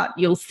your chart,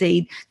 you'll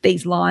see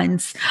these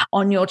lines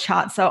on your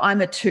chart. So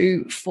I'm a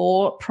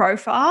 2-4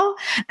 profile.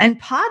 And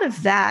part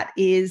of that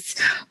is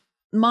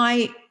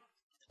my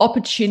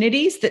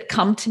opportunities that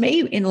come to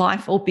me in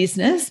life or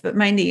business, but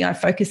mainly I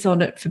focus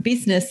on it for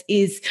business,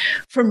 is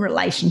from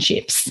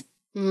relationships.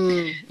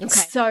 Okay.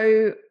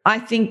 So I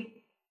think,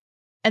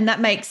 and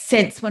that makes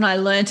sense when I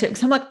learned it,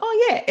 because I'm like,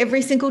 oh yeah,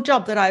 every single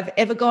job that I've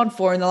ever gone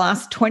for in the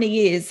last 20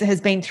 years has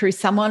been through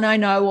someone I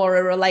know or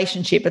a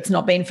relationship. It's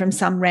not been from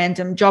some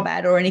random job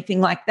ad or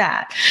anything like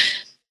that.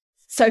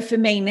 So for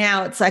me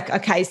now, it's like,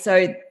 okay,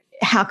 so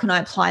how can I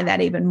apply that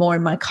even more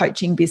in my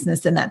coaching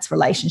business? And that's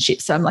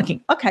relationships. So I'm like,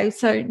 okay,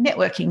 so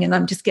networking, and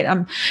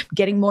I'm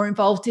getting more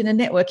involved in a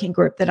networking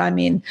group that I'm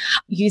in,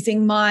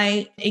 using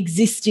my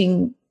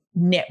existing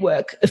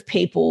network of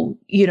people,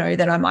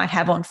 that I might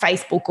have on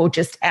Facebook or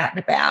just out and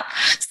about.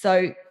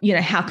 So,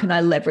 how can I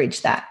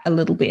leverage that a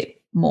little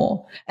bit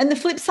more? And the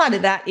flip side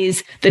of that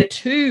is the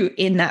 2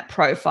 in that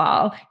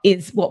profile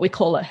is what we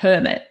call a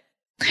hermit.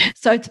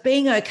 So it's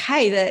being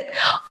okay that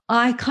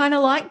I kind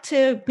of like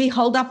to be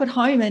holed up at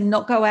home and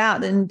not go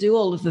out and do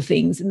all of the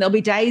things. And there'll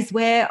be days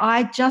where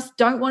I just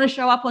don't want to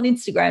show up on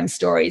Instagram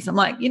stories. I'm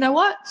like, you know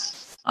what?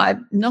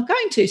 I'm not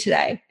going to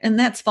today. And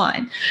that's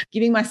fine.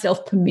 Giving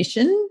myself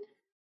permission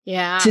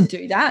to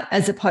do that,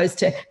 as opposed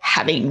to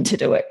having to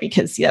do it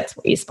because that's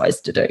what you're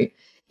supposed to do.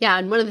 Yeah.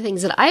 And one of the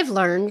things that I've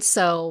learned,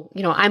 so,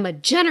 I'm a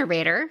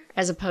generator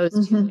as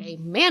opposed to a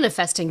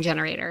manifesting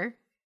generator.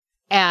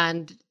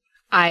 And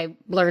I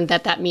learned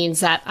that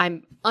means that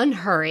I'm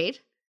unhurried,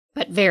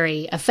 but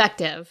very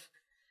effective,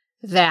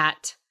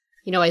 that,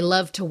 I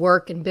love to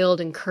work and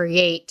build and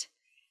create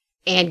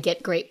and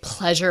get great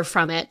pleasure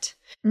from it.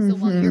 So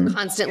while you're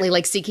constantly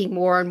like seeking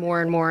more and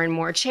more and more and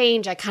more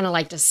change, I kind of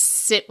like to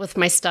sit with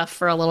my stuff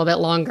for a little bit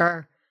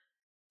longer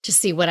to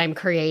see what I'm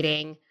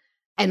creating.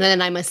 And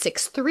then I'm a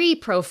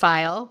 6-3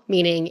 profile,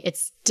 meaning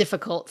it's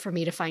difficult for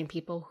me to find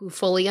people who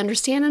fully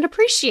understand and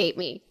appreciate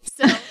me.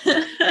 So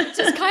it's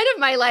just kind of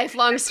my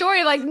lifelong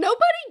story. Like,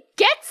 nobody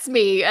gets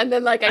me. And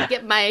then like I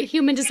get my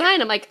human design.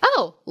 I'm like,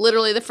 oh,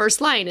 literally the first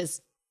line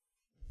is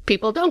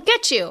people don't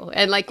get you.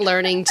 And like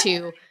learning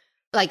to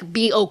like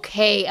be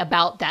okay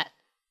about that.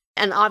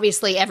 And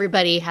obviously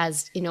everybody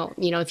has,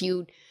 if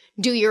you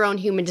do your own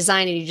human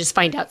design and you just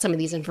find out some of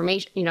these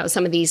information,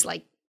 some of these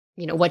like,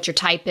 what your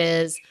type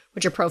is,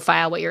 what your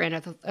profile, what your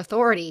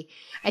authority,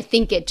 I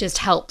think it just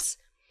helps.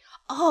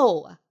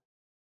 Oh,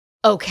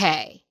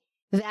 okay.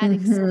 That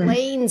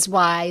explains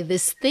why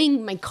this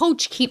thing my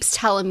coach keeps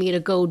telling me to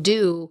go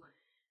do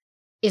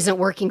isn't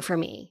working for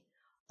me.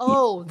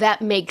 Oh,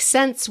 that makes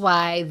sense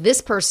why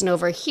this person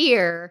over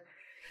here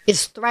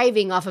is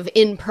thriving off of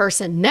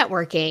in-person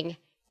networking.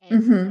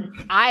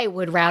 I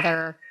would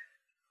rather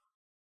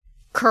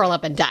curl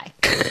up and die.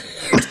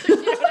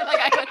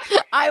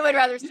 I would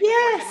rather stick a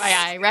fork in my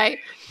eye, right?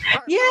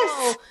 Or, Yes.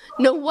 oh,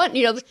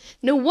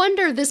 no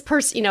wonder this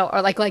person,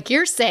 or like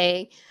you're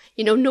saying,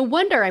 no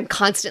wonder I'm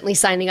constantly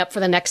signing up for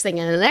the next thing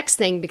and the next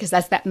thing, because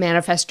that's that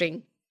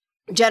manifesting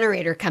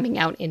generator coming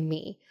out in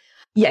me.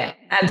 Yeah,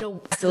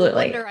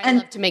 absolutely. No wonder I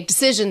love to make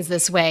decisions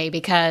this way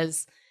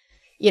because,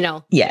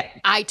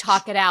 I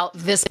talk it out.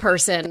 This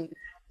person,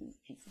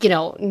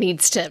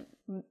 needs to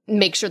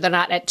make sure they're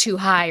not at too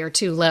high or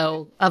too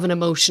low of an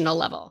emotional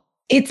level.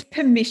 It's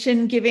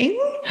permission giving.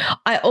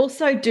 I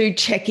also do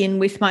check in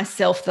with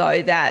myself,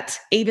 though, that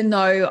even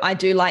though I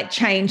do like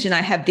change and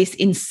I have this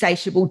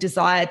insatiable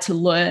desire to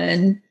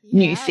learn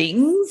new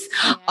things,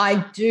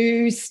 I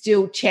do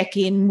still check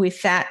in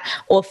with that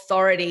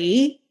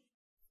authority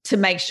to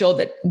make sure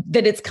that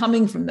it's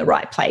coming from the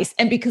right place.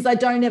 And because I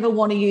don't ever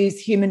want to use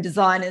human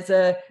design as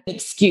an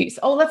excuse.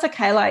 Oh, that's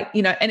okay.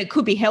 And it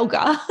could be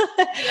Helga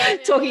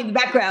talking in the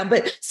background.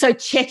 But so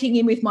checking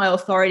in with my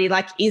authority,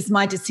 is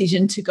my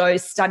decision to go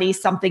study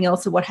something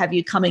else or what have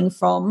you coming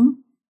from,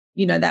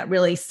 that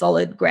really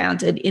solid,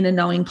 grounded, inner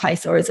knowing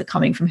place, or is it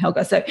coming from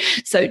Helga?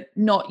 So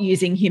not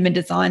using human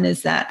design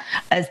as that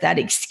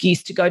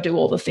excuse to go do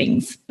all the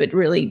things, but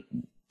really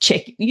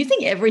using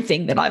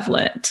everything that I've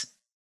learned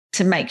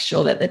to make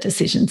sure that the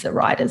decisions are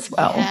right as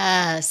well.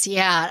 Yes.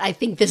 Yeah. I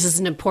think this is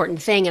an important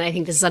thing. And I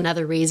think this is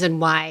another reason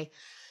why,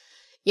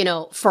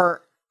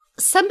 for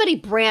somebody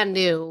brand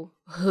new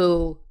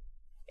who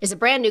is a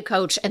brand new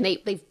coach and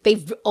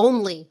they've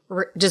only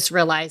just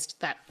realized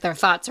that their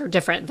thoughts are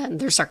different than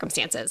their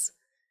circumstances.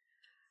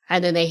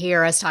 And then they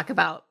hear us talk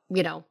about,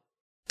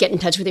 get in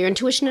touch with your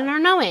intuition and our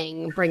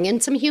knowing, bring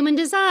in some human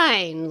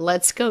design.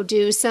 Let's go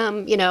do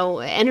some,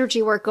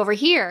 energy work over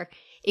here.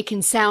 It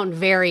can sound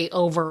very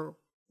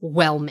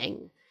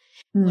overwhelming.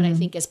 What I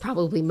think is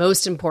probably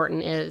most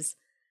important is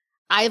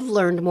I've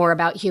learned more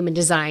about human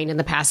design in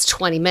the past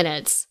 20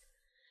 minutes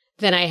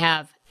than I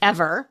have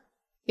ever.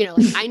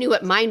 I knew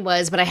what mine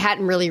was, but I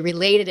hadn't really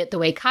related it the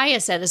way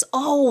Kaia said this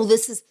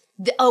is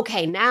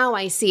okay. Now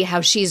I see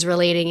how she's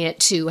relating it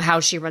to how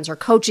she runs her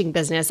coaching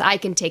business. I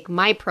can take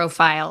my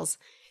profiles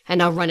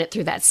and I'll run it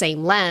through that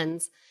same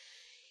lens.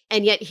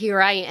 And yet here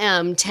I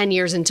am 10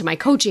 years into my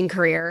coaching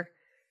career.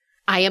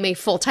 I am a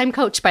full-time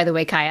coach, by the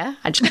way, Kaia.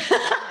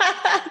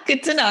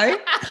 Good to know.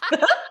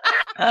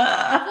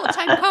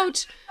 Full-time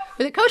coach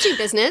with a coaching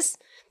business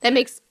that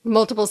makes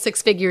multiple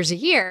six figures a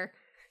year.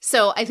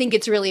 So I think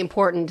it's really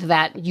important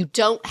that you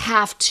don't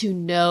have to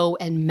know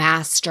and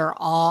master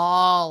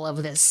all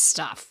of this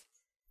stuff.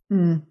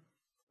 These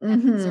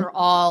are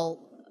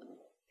all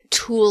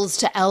tools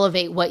to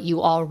elevate what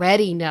you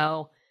already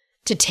know,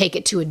 to take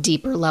it to a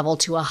deeper level,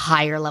 to a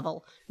higher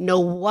level. No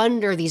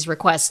wonder these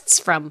requests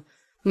from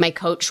my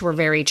coach were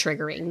very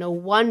triggering. No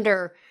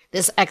wonder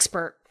this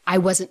expert I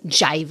wasn't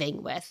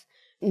jiving with.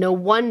 No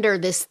wonder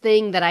this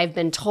thing that I've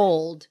been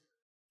told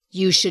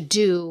you should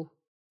do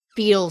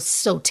feels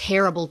so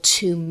terrible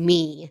to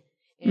me.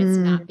 And it's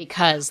not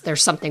because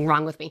there's something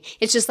wrong with me.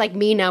 It's just like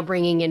me now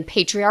bringing in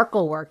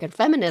patriarchal work and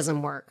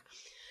feminism work.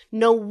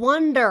 No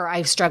wonder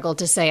I've struggled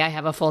to say I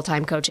have a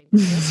full-time coaching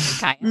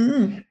business,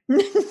 Kaia.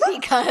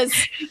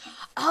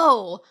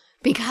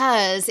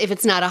 Because if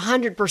it's not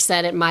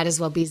 100%, it might as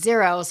well be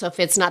 0. So if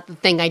it's not the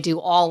thing I do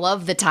all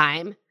of the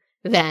time,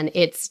 then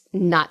it's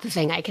not the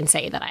thing I can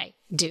say that I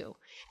do.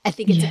 I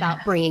think it's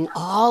about bringing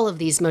all of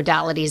these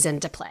modalities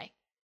into play.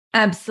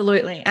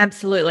 Absolutely.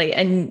 Absolutely.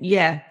 And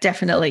yeah,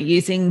 definitely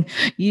using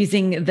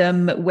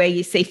them where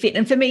you see fit.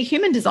 And for me,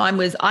 human design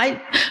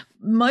I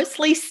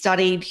mostly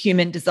studied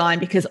human design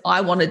because I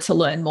wanted to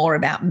learn more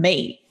about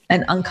me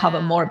and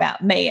uncover more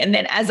about me. And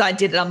then as I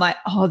did it, I'm like,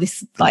 oh,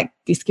 this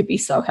could be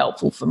so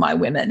helpful for my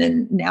women.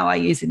 And now I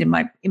use it in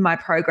my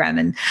program.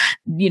 And,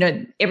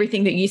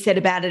 everything that you said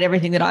about it,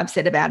 everything that I've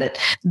said about it,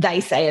 they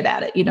say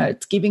about it,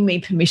 it's giving me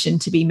permission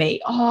to be me.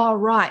 Oh,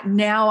 right.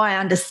 Now I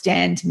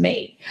understand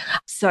me.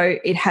 So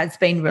it has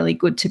been really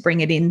good to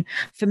bring it in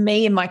for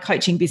me in my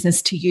coaching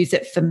business, to use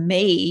it for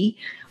me,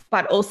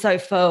 but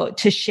also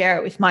to share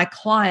it with my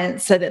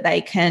clients so that they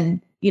can,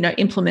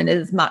 implement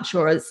as much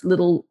or as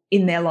little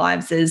in their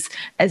lives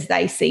as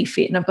they see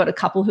fit. And I've got a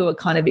couple who are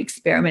kind of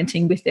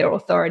experimenting with their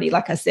authority,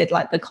 like I said,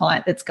 like the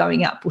client that's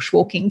going out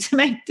bushwalking to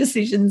make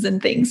decisions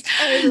and things.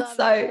 I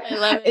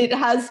love it. It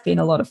has been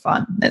a lot of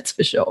fun, that's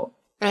for sure.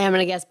 I'm going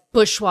to guess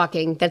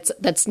bushwalking.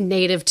 That's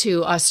native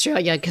to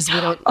Australia because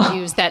we don't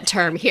use that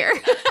term here.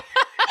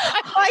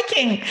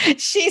 Hiking.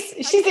 She's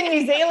in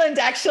New Zealand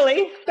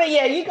actually, but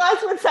yeah, you guys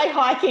would say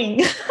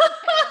hiking.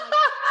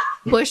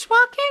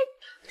 Bushwalking?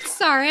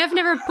 Sorry, I've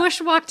never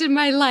bushwalked in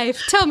my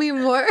life. Tell me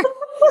more.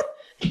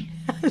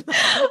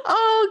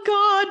 Oh,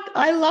 God.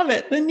 I love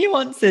it. The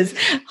nuances.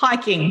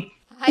 Hiking.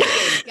 Got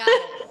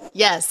it.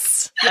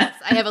 Yes. I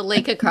have a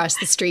lake across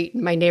the street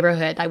in my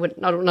neighborhood. I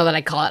don't know that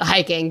I call it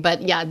hiking,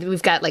 but yeah,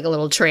 we've got like a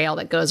little trail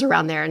that goes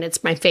around there, and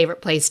it's my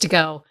favorite place to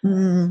go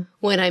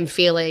when I'm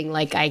feeling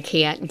like I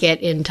can't get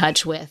in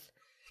touch with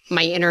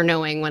my inner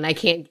knowing, when I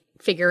can't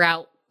figure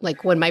out,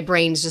 like when my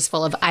brain's just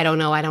full of, I don't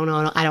know.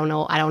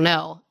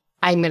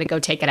 I'm going to go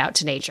take it out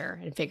to nature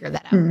and figure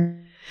that out.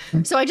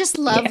 So I just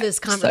love this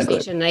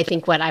conversation. And I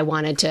think what I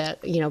wanted to,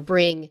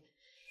 bring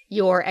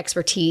your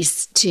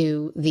expertise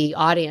to the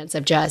audience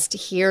of just,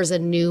 here's a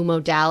new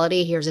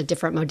modality, here's a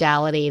different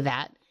modality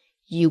that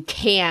you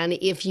can,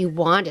 if you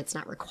want. It's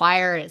not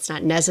required, it's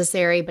not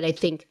necessary. But I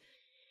think,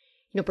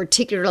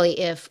 particularly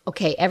if,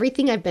 okay,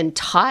 everything I've been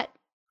taught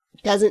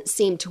doesn't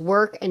seem to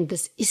work. And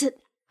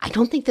I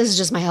don't think this is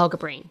just my Helga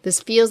brain.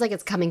 This feels like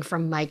it's coming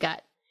from my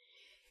gut.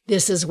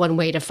 This is one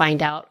way to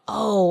find out,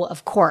 oh,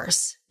 of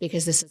course,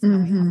 because this is how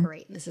I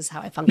operate. And this is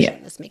how I function.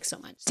 Yeah. This makes so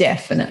much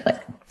sense.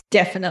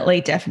 Definitely.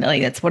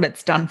 That's what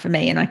it's done for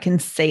me. And I can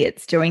see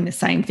it's doing the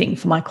same thing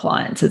for my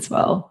clients as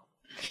well.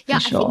 Yeah,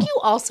 sure. I think you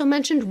also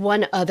mentioned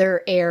one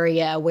other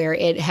area where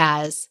it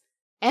has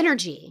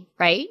energy,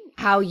 right?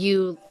 How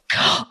you...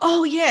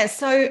 Oh yeah.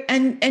 So,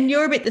 and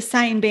you're a bit the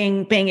same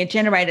being a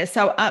generator.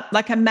 So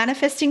like a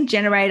manifesting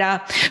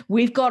generator,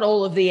 we've got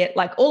all of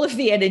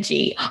the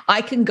energy.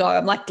 I can go,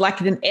 I'm like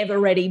an ever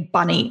ready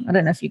bunny. I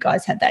don't know if you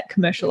guys had that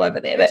commercial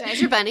over there.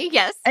 Energizer Bunny.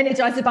 Yes.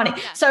 Energizer Bunny.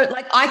 Yeah. So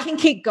like I can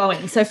keep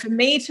going. So for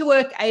me to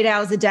work 8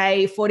 hours a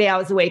day, 40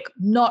 hours a week,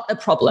 not a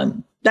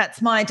problem.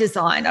 That's my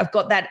design. I've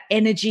got that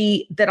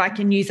energy that I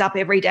can use up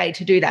every day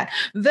to do that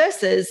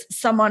versus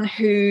someone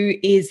who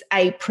is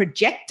a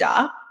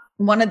projector,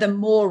 one of the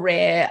more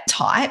rare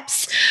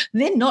types.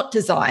 They're not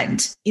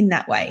designed in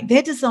that way.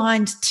 They're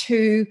designed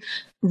to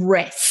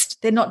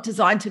rest. They're not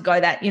designed to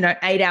go that,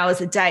 8 hours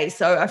a day.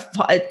 So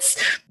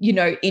it's,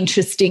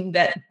 interesting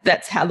that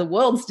that's how the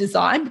world's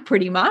designed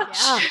pretty much,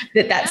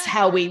 that's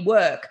how we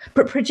work.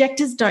 But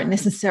projectors don't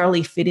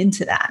necessarily fit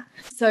into that.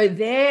 So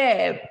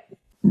their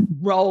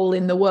role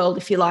in the world,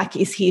 if you like,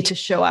 is here to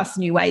show us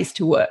new ways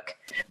to work,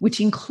 which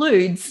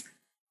includes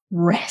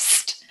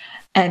rest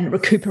and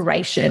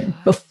recuperation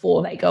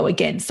before they go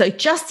again. So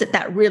just at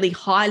that really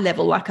high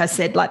level, like I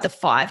said, like the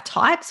 5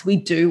 types, we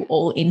do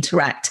all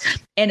interact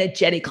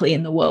energetically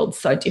in the world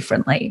so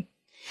differently.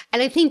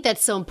 And I think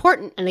that's so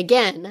important. And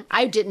again,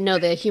 I didn't know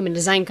the human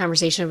design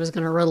conversation was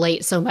going to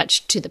relate so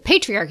much to the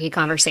patriarchy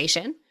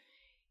conversation,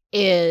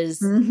 is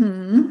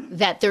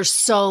that there's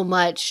so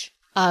much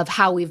of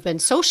how we've been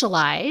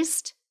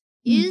socialized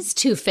is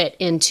to fit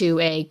into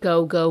a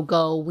go, go,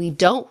 go. We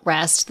don't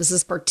rest. This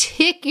is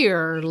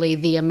particularly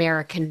the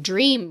American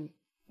dream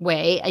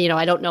way.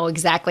 I don't know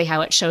exactly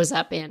how it shows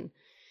up in,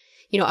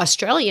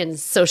 Australian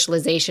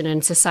socialization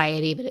and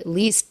society, but at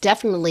least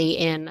definitely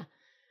in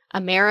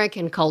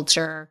American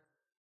culture,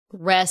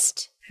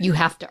 rest, you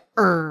have to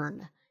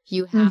earn.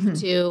 You have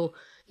to,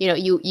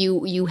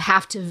 you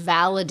have to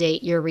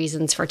validate your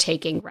reasons for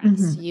taking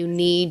rest. You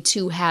need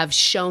to have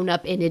shown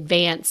up in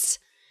advance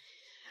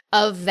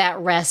of that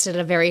rest at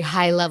a very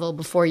high level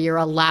before you're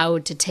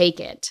allowed to take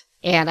it.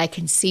 And I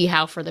can see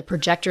how for the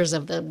projectors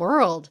of the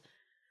world,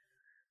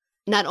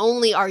 not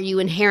only are you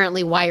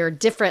inherently wired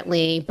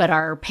differently, but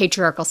our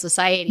patriarchal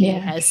society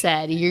has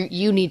said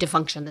you need to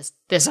function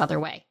this other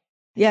way.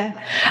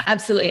 Yeah,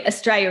 absolutely.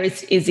 Australia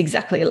is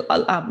exactly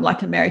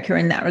like America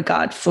in that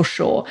regard, for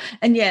sure.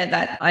 And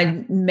that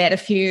I met a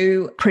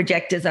few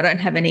projectors. I don't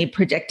have any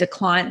projector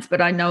clients,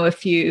 but I know a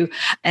few,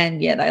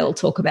 and they all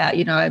talk about,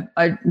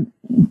 I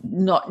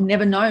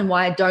never known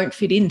why I don't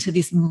fit into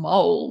this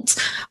mold,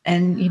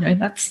 and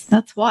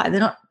that's why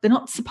they're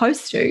not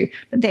supposed to,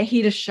 but they're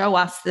here to show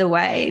us the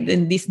way,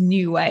 then this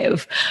new way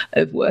of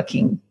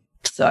working.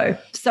 So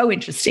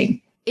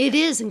interesting. It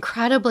is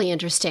incredibly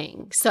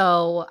interesting.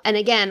 So, and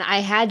again, I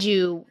had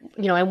you,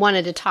 I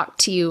wanted to talk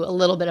to you a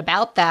little bit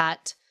about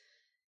that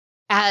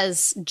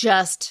as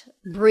just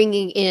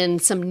bringing in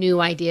some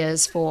new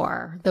ideas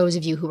for those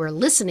of you who are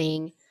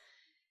listening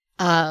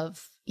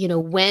of,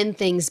 when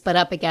things butt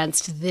up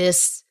against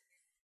this,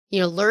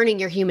 learning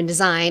your human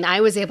design.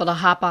 I was able to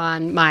hop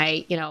on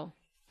my,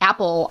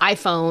 Apple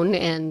iPhone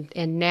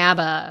and nab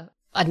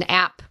an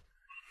app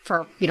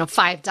for,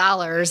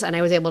 $5, and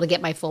I was able to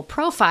get my full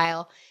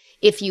profile.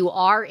 If you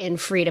are in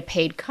free to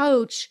paid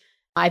coach,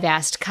 I've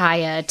asked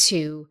Kaia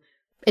to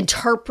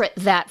interpret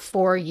that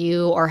for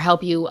you or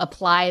help you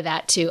apply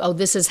that to,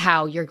 this is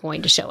how you're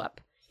going to show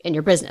up in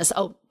your business.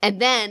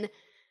 And then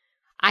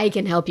I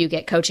can help you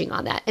get coaching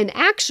on that. And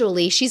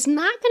actually, she's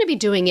not going to be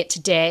doing it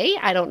today.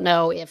 I don't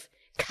know if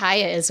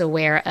Kaia is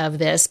aware of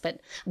this, but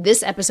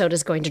this episode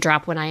is going to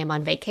drop when I am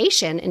on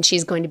vacation, and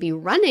she's going to be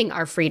running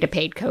our free to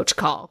paid coach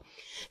call.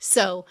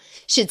 So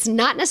it's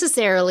not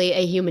necessarily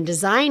a human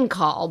design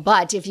call,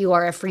 but if you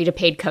are a free to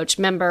paid coach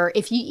member,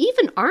 if you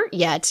even aren't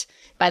yet,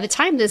 by the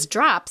time this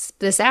drops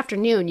this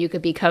afternoon, you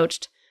could be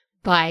coached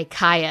by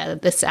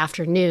Kaia this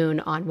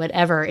afternoon on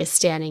whatever is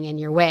standing in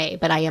your way.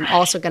 But I am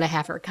also going to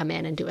have her come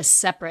in and do a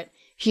separate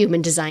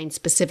human design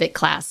specific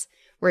class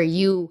where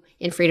you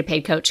in free to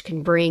paid coach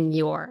can bring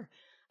your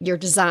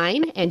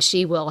design, and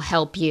she will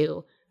help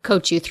you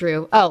coach you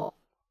through,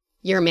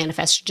 you're a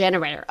manifest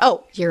generator.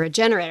 Oh, you're a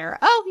generator.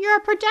 Oh, you're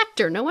a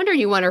projector. No wonder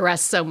you want to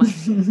rest so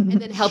much.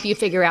 And then help you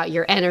figure out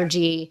your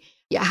energy,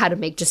 how to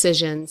make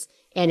decisions,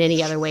 and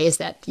any other ways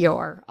that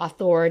your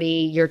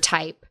authority, your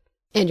type,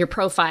 and your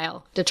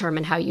profile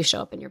determine how you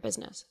show up in your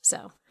business.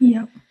 So,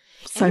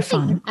 so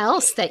fun. Anything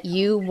else that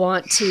you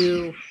want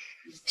to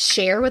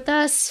share with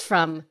us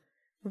from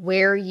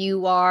where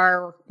you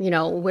are,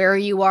 where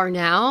you are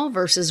now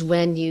versus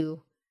when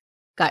you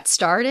got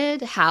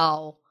started,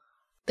 how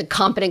the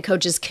Competent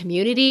Coaches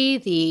community,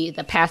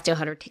 the Path to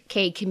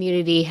 100K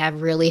community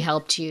have really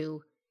helped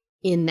you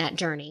in that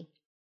journey?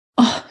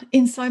 Oh,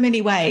 in so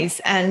many ways.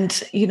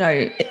 And,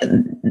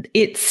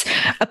 it's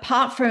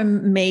apart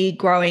from me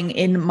growing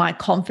in my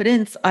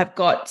confidence, I've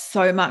got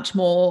so much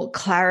more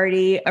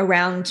clarity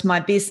around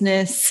my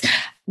business,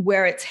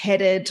 where it's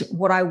headed,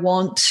 what I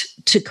want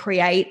to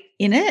create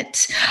in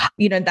it.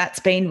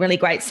 That's been really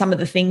great. Some of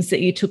the things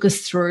that you took us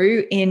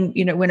through in,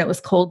 when it was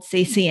called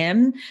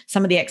CCM,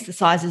 some of the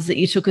exercises that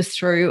you took us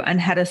through and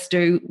had us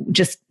do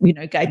just,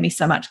 gave me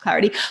so much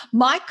clarity.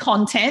 My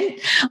content,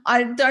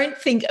 I don't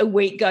think a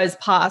week goes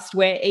past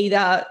where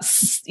either,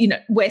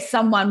 where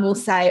someone will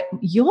say,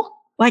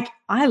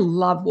 I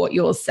love what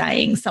you're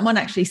saying. Someone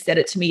actually said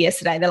it to me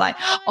yesterday. They're like,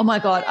 oh my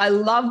God, I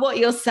love what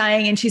you're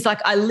saying. And she's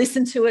like, I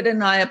listen to it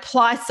and I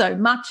apply so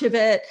much of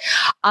it.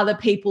 Other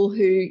people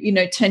who,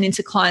 turn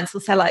into clients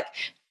will say like,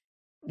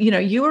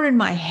 you were in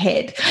my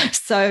head.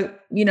 So,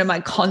 my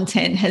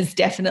content has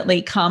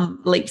definitely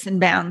come leaps and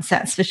bounds,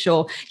 that's for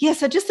sure. Yeah,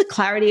 so just the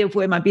clarity of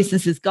where my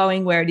business is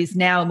going, where it is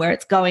now and where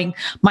it's going,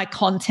 my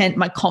content,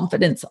 my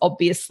confidence,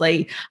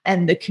 obviously,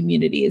 and the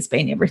community has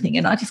been everything.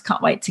 And I just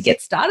can't wait to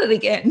get started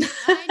again.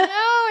 I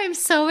know. I'm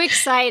so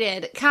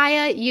excited.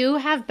 Kaia, you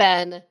have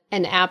been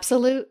an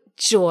absolute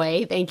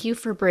joy. Thank you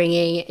for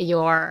bringing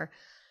your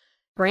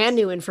brand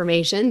new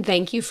information.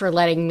 Thank you for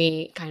letting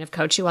me kind of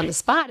coach you on the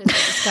spot as I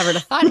discovered a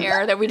thought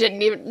error that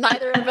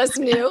neither of us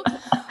knew,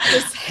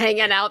 just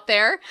hanging out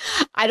there.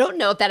 I don't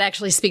know if that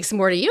actually speaks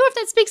more to you, if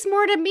that speaks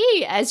more to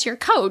me as your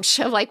coach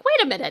of like,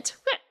 wait a minute,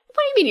 what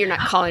do you mean you're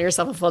not calling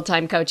yourself a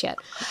full-time coach yet?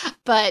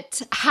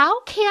 But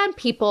how can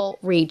people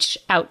reach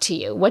out to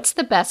you? What's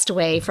the best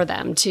way for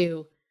them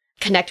to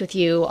connect with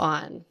you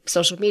on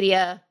social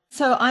media?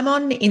 So I'm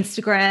on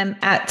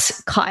Instagram at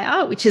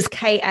Kaia, which is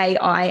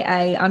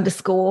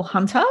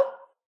KAIA_Hunter,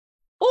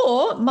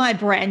 or my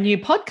brand new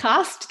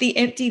podcast, the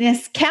Empty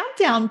Nest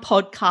Countdown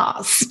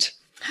Podcast.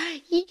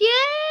 Yay!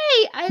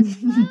 I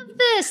love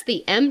this.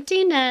 The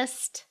Empty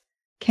Nest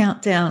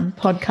Countdown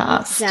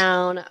Podcast.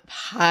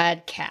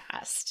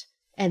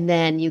 And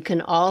then you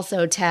can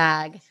also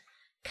tag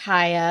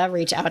Kaia,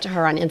 reach out to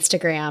her on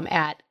Instagram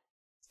at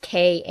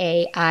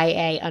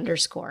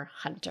KAIA_Hunter.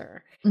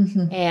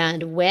 Mm-hmm.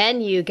 And when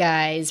you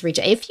guys reach,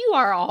 if you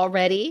are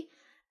already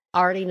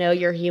know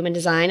your human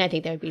design, I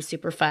think that would be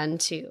super fun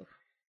to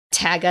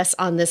tag us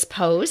on this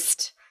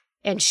post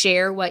and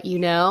share what you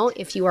know.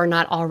 If you are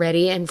not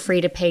already and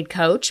free to paid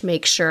coach,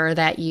 make sure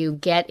that you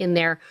get in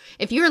there.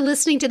 If you're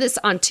listening to this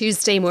on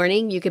Tuesday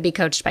morning, you could be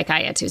coached by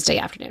Kaia Tuesday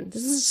afternoon.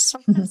 This is just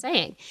what I'm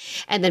saying.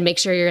 And then make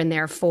sure you're in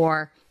there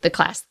for the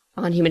class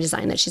on human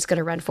design that she's going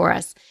to run for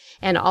us.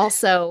 And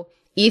also,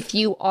 if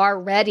you are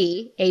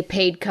already a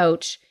paid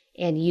coach,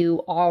 and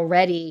you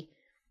already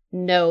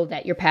know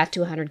that your path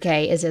to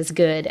 100K is as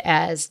good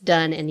as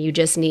done and you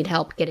just need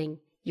help getting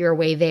your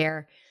way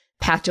there,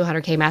 Path to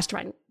 100K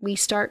Mastermind, we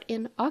start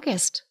in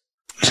August.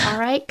 All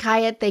right,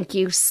 Kaia, thank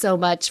you so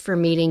much for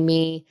meeting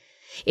me.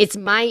 It's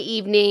my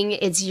evening.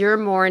 It's your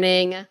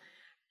morning.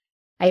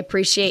 I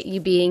appreciate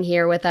you being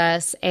here with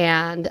us.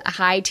 And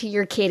hi to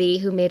your kitty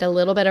who made a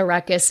little bit of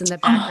ruckus in the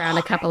background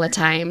a couple of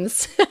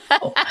times.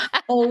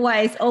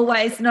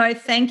 Always. No,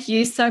 thank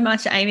you so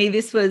much, Amy.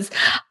 This was,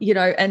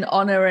 an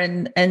honor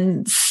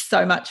and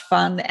so much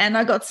fun. And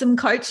I got some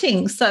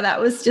coaching. So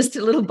that was just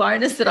a little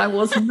bonus that I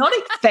was not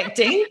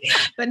expecting.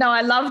 But no,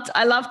 I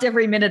loved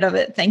every minute of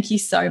it. Thank you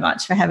so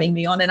much for having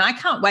me on. And I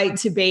can't wait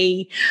to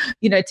be,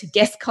 to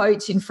guest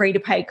coach and free to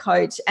pay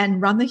coach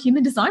and run the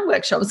human design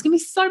workshop. It's going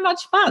to be so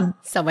much fun.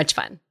 So much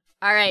fun.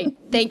 All right.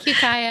 Thank you,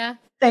 Kaia.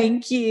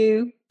 Thank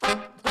you.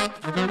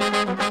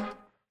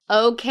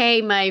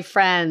 Okay, my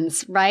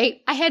friends,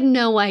 right? I had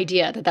no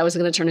idea that was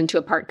going to turn into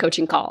a part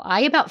coaching call. I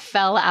about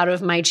fell out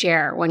of my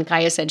chair when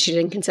Kaia said she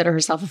didn't consider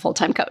herself a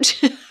full-time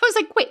coach. I was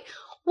like, wait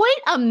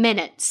a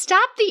minute.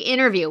 Stop the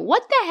interview.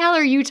 What the hell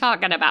are you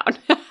talking about?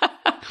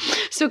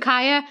 So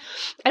Kaia,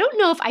 I don't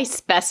know if I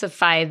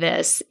specify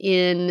this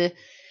in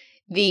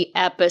the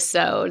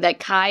episode that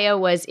Kaia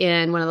was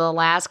in one of the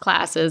last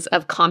classes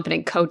of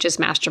Competent Coaches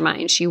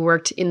Mastermind. She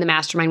worked in the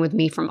mastermind with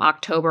me from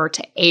October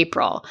to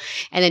April,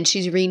 and then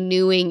she's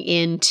renewing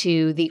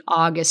into the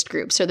August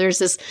group. So there's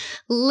this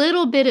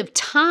little bit of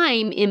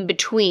time in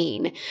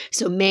between.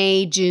 So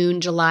May, June,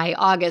 July,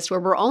 August,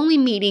 where we're only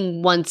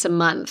meeting once a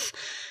month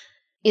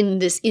in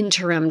this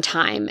interim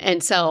time.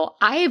 And so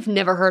I have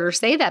never heard her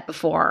say that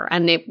before,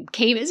 and it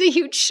came as a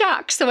huge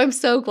shock. So I'm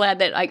so glad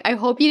that I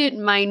hope you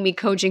didn't mind me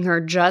coaching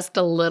her just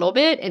a little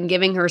bit and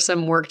giving her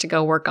some work to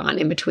go work on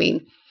in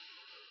between.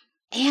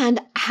 And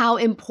how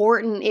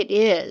important it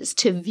is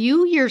to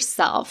view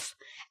yourself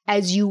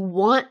as you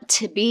want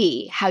to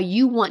be, how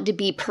you want to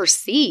be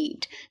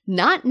perceived,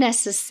 not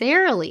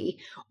necessarily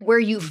where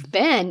you've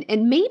been,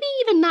 and maybe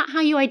even not how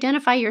you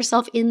identify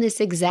yourself in this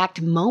exact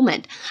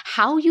moment.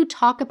 How you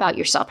talk about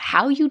yourself,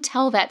 how you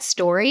tell that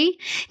story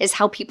is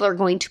how people are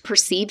going to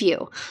perceive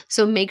you.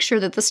 So make sure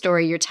that the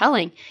story you're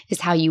telling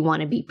is how you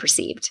want to be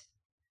perceived.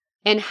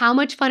 And how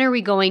much fun are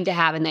we going to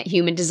have in that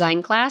human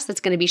design class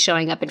that's going to be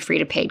showing up in Free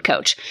to Paid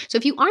Coach? So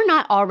if you are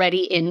not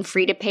already in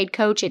Free to Paid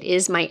Coach, it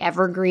is my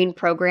evergreen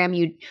program.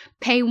 You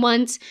pay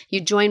once, you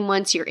join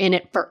once, you're in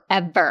it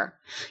forever.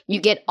 You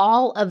get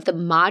all of the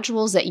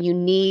modules that you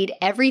need,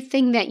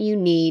 everything that you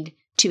need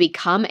to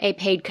become a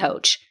paid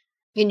coach.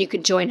 And you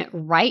can join it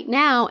right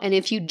now. And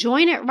if you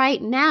join it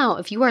right now,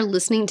 if you are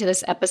listening to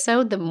this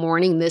episode the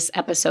morning this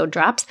episode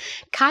drops,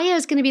 Kaia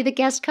is going to be the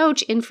guest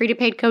coach in Free to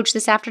Paid Coach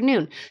this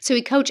afternoon. So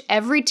we coach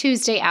every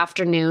Tuesday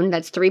afternoon.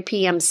 That's 3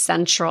 p.m.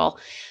 Central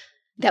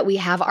that we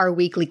have our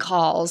weekly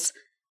calls.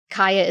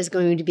 Kaia is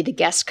going to be the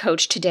guest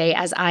coach today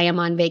as I am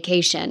on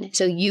vacation.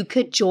 So you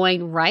could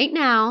join right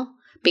now,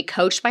 be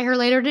coached by her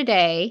later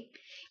today,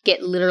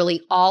 get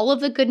literally all of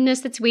the goodness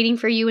that's waiting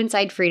for you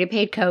inside Free to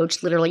Paid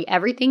Coach, literally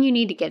everything you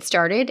need to get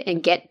started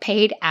and get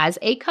paid as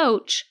a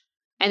coach.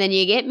 And then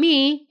you get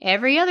me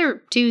every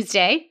other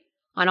Tuesday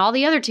on all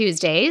the other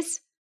Tuesdays.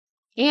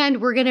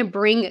 And we're going to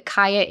bring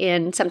Kaia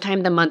in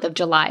sometime the month of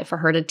July for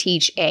her to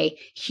teach a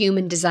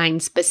human design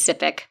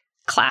specific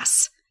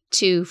class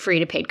to Free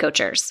to Paid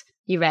Coachers.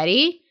 You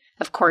ready?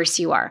 Of course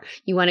you are.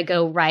 You want to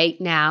go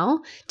right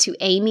now to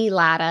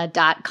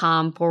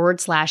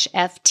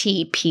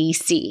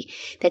amylatta.com/FTPC.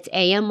 That's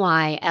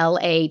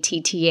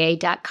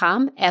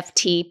AMYLATTA.com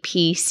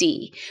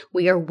FTPC.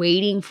 We are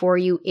waiting for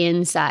you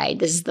inside.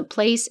 This is the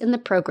place in the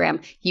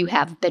program you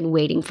have been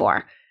waiting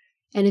for.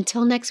 And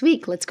until next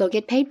week, let's go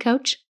get paid,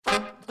 Coach.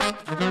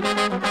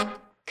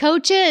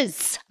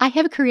 Coaches, I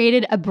have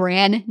created a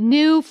brand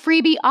new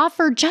freebie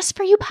offer just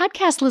for you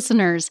podcast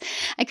listeners.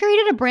 I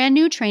created a brand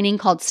new training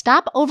called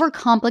Stop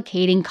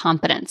Overcomplicating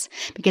Confidence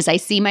because I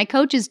see my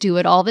coaches do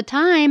it all the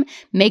time,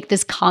 make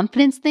this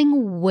confidence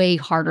thing way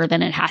harder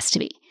than it has to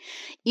be.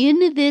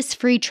 In this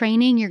free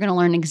training, you're going to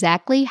learn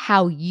exactly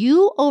how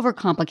you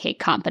overcomplicate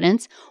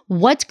confidence,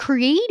 what's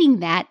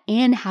creating that,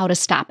 and how to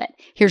stop it.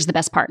 Here's the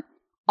best part.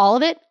 All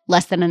of it,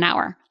 less than an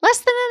hour. Less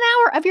than an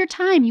hour of your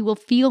time. You will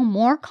feel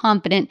more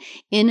confident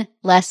in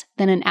less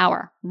than an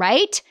hour,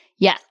 right?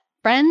 Yeah,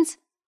 friends,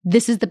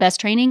 this is the best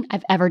training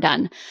I've ever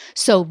done.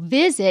 So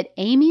visit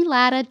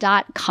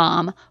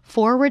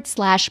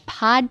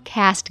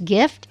amylatta.com/podcast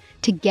gift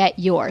to get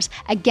yours.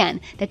 Again,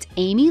 that's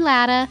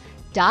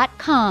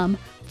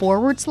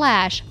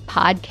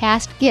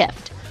amylatta.com/podcast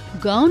gift.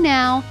 Go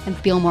now and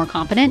feel more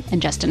confident in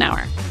just an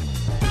hour.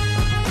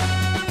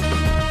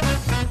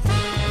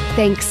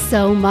 Thanks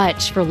so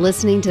much for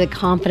listening to the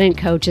Confident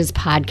Coaches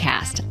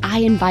podcast. I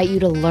invite you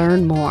to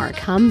learn more.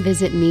 Come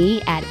visit me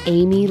at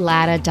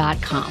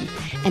amylatta.com.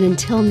 And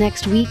until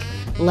next week,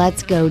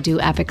 let's go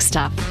do epic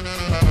stuff.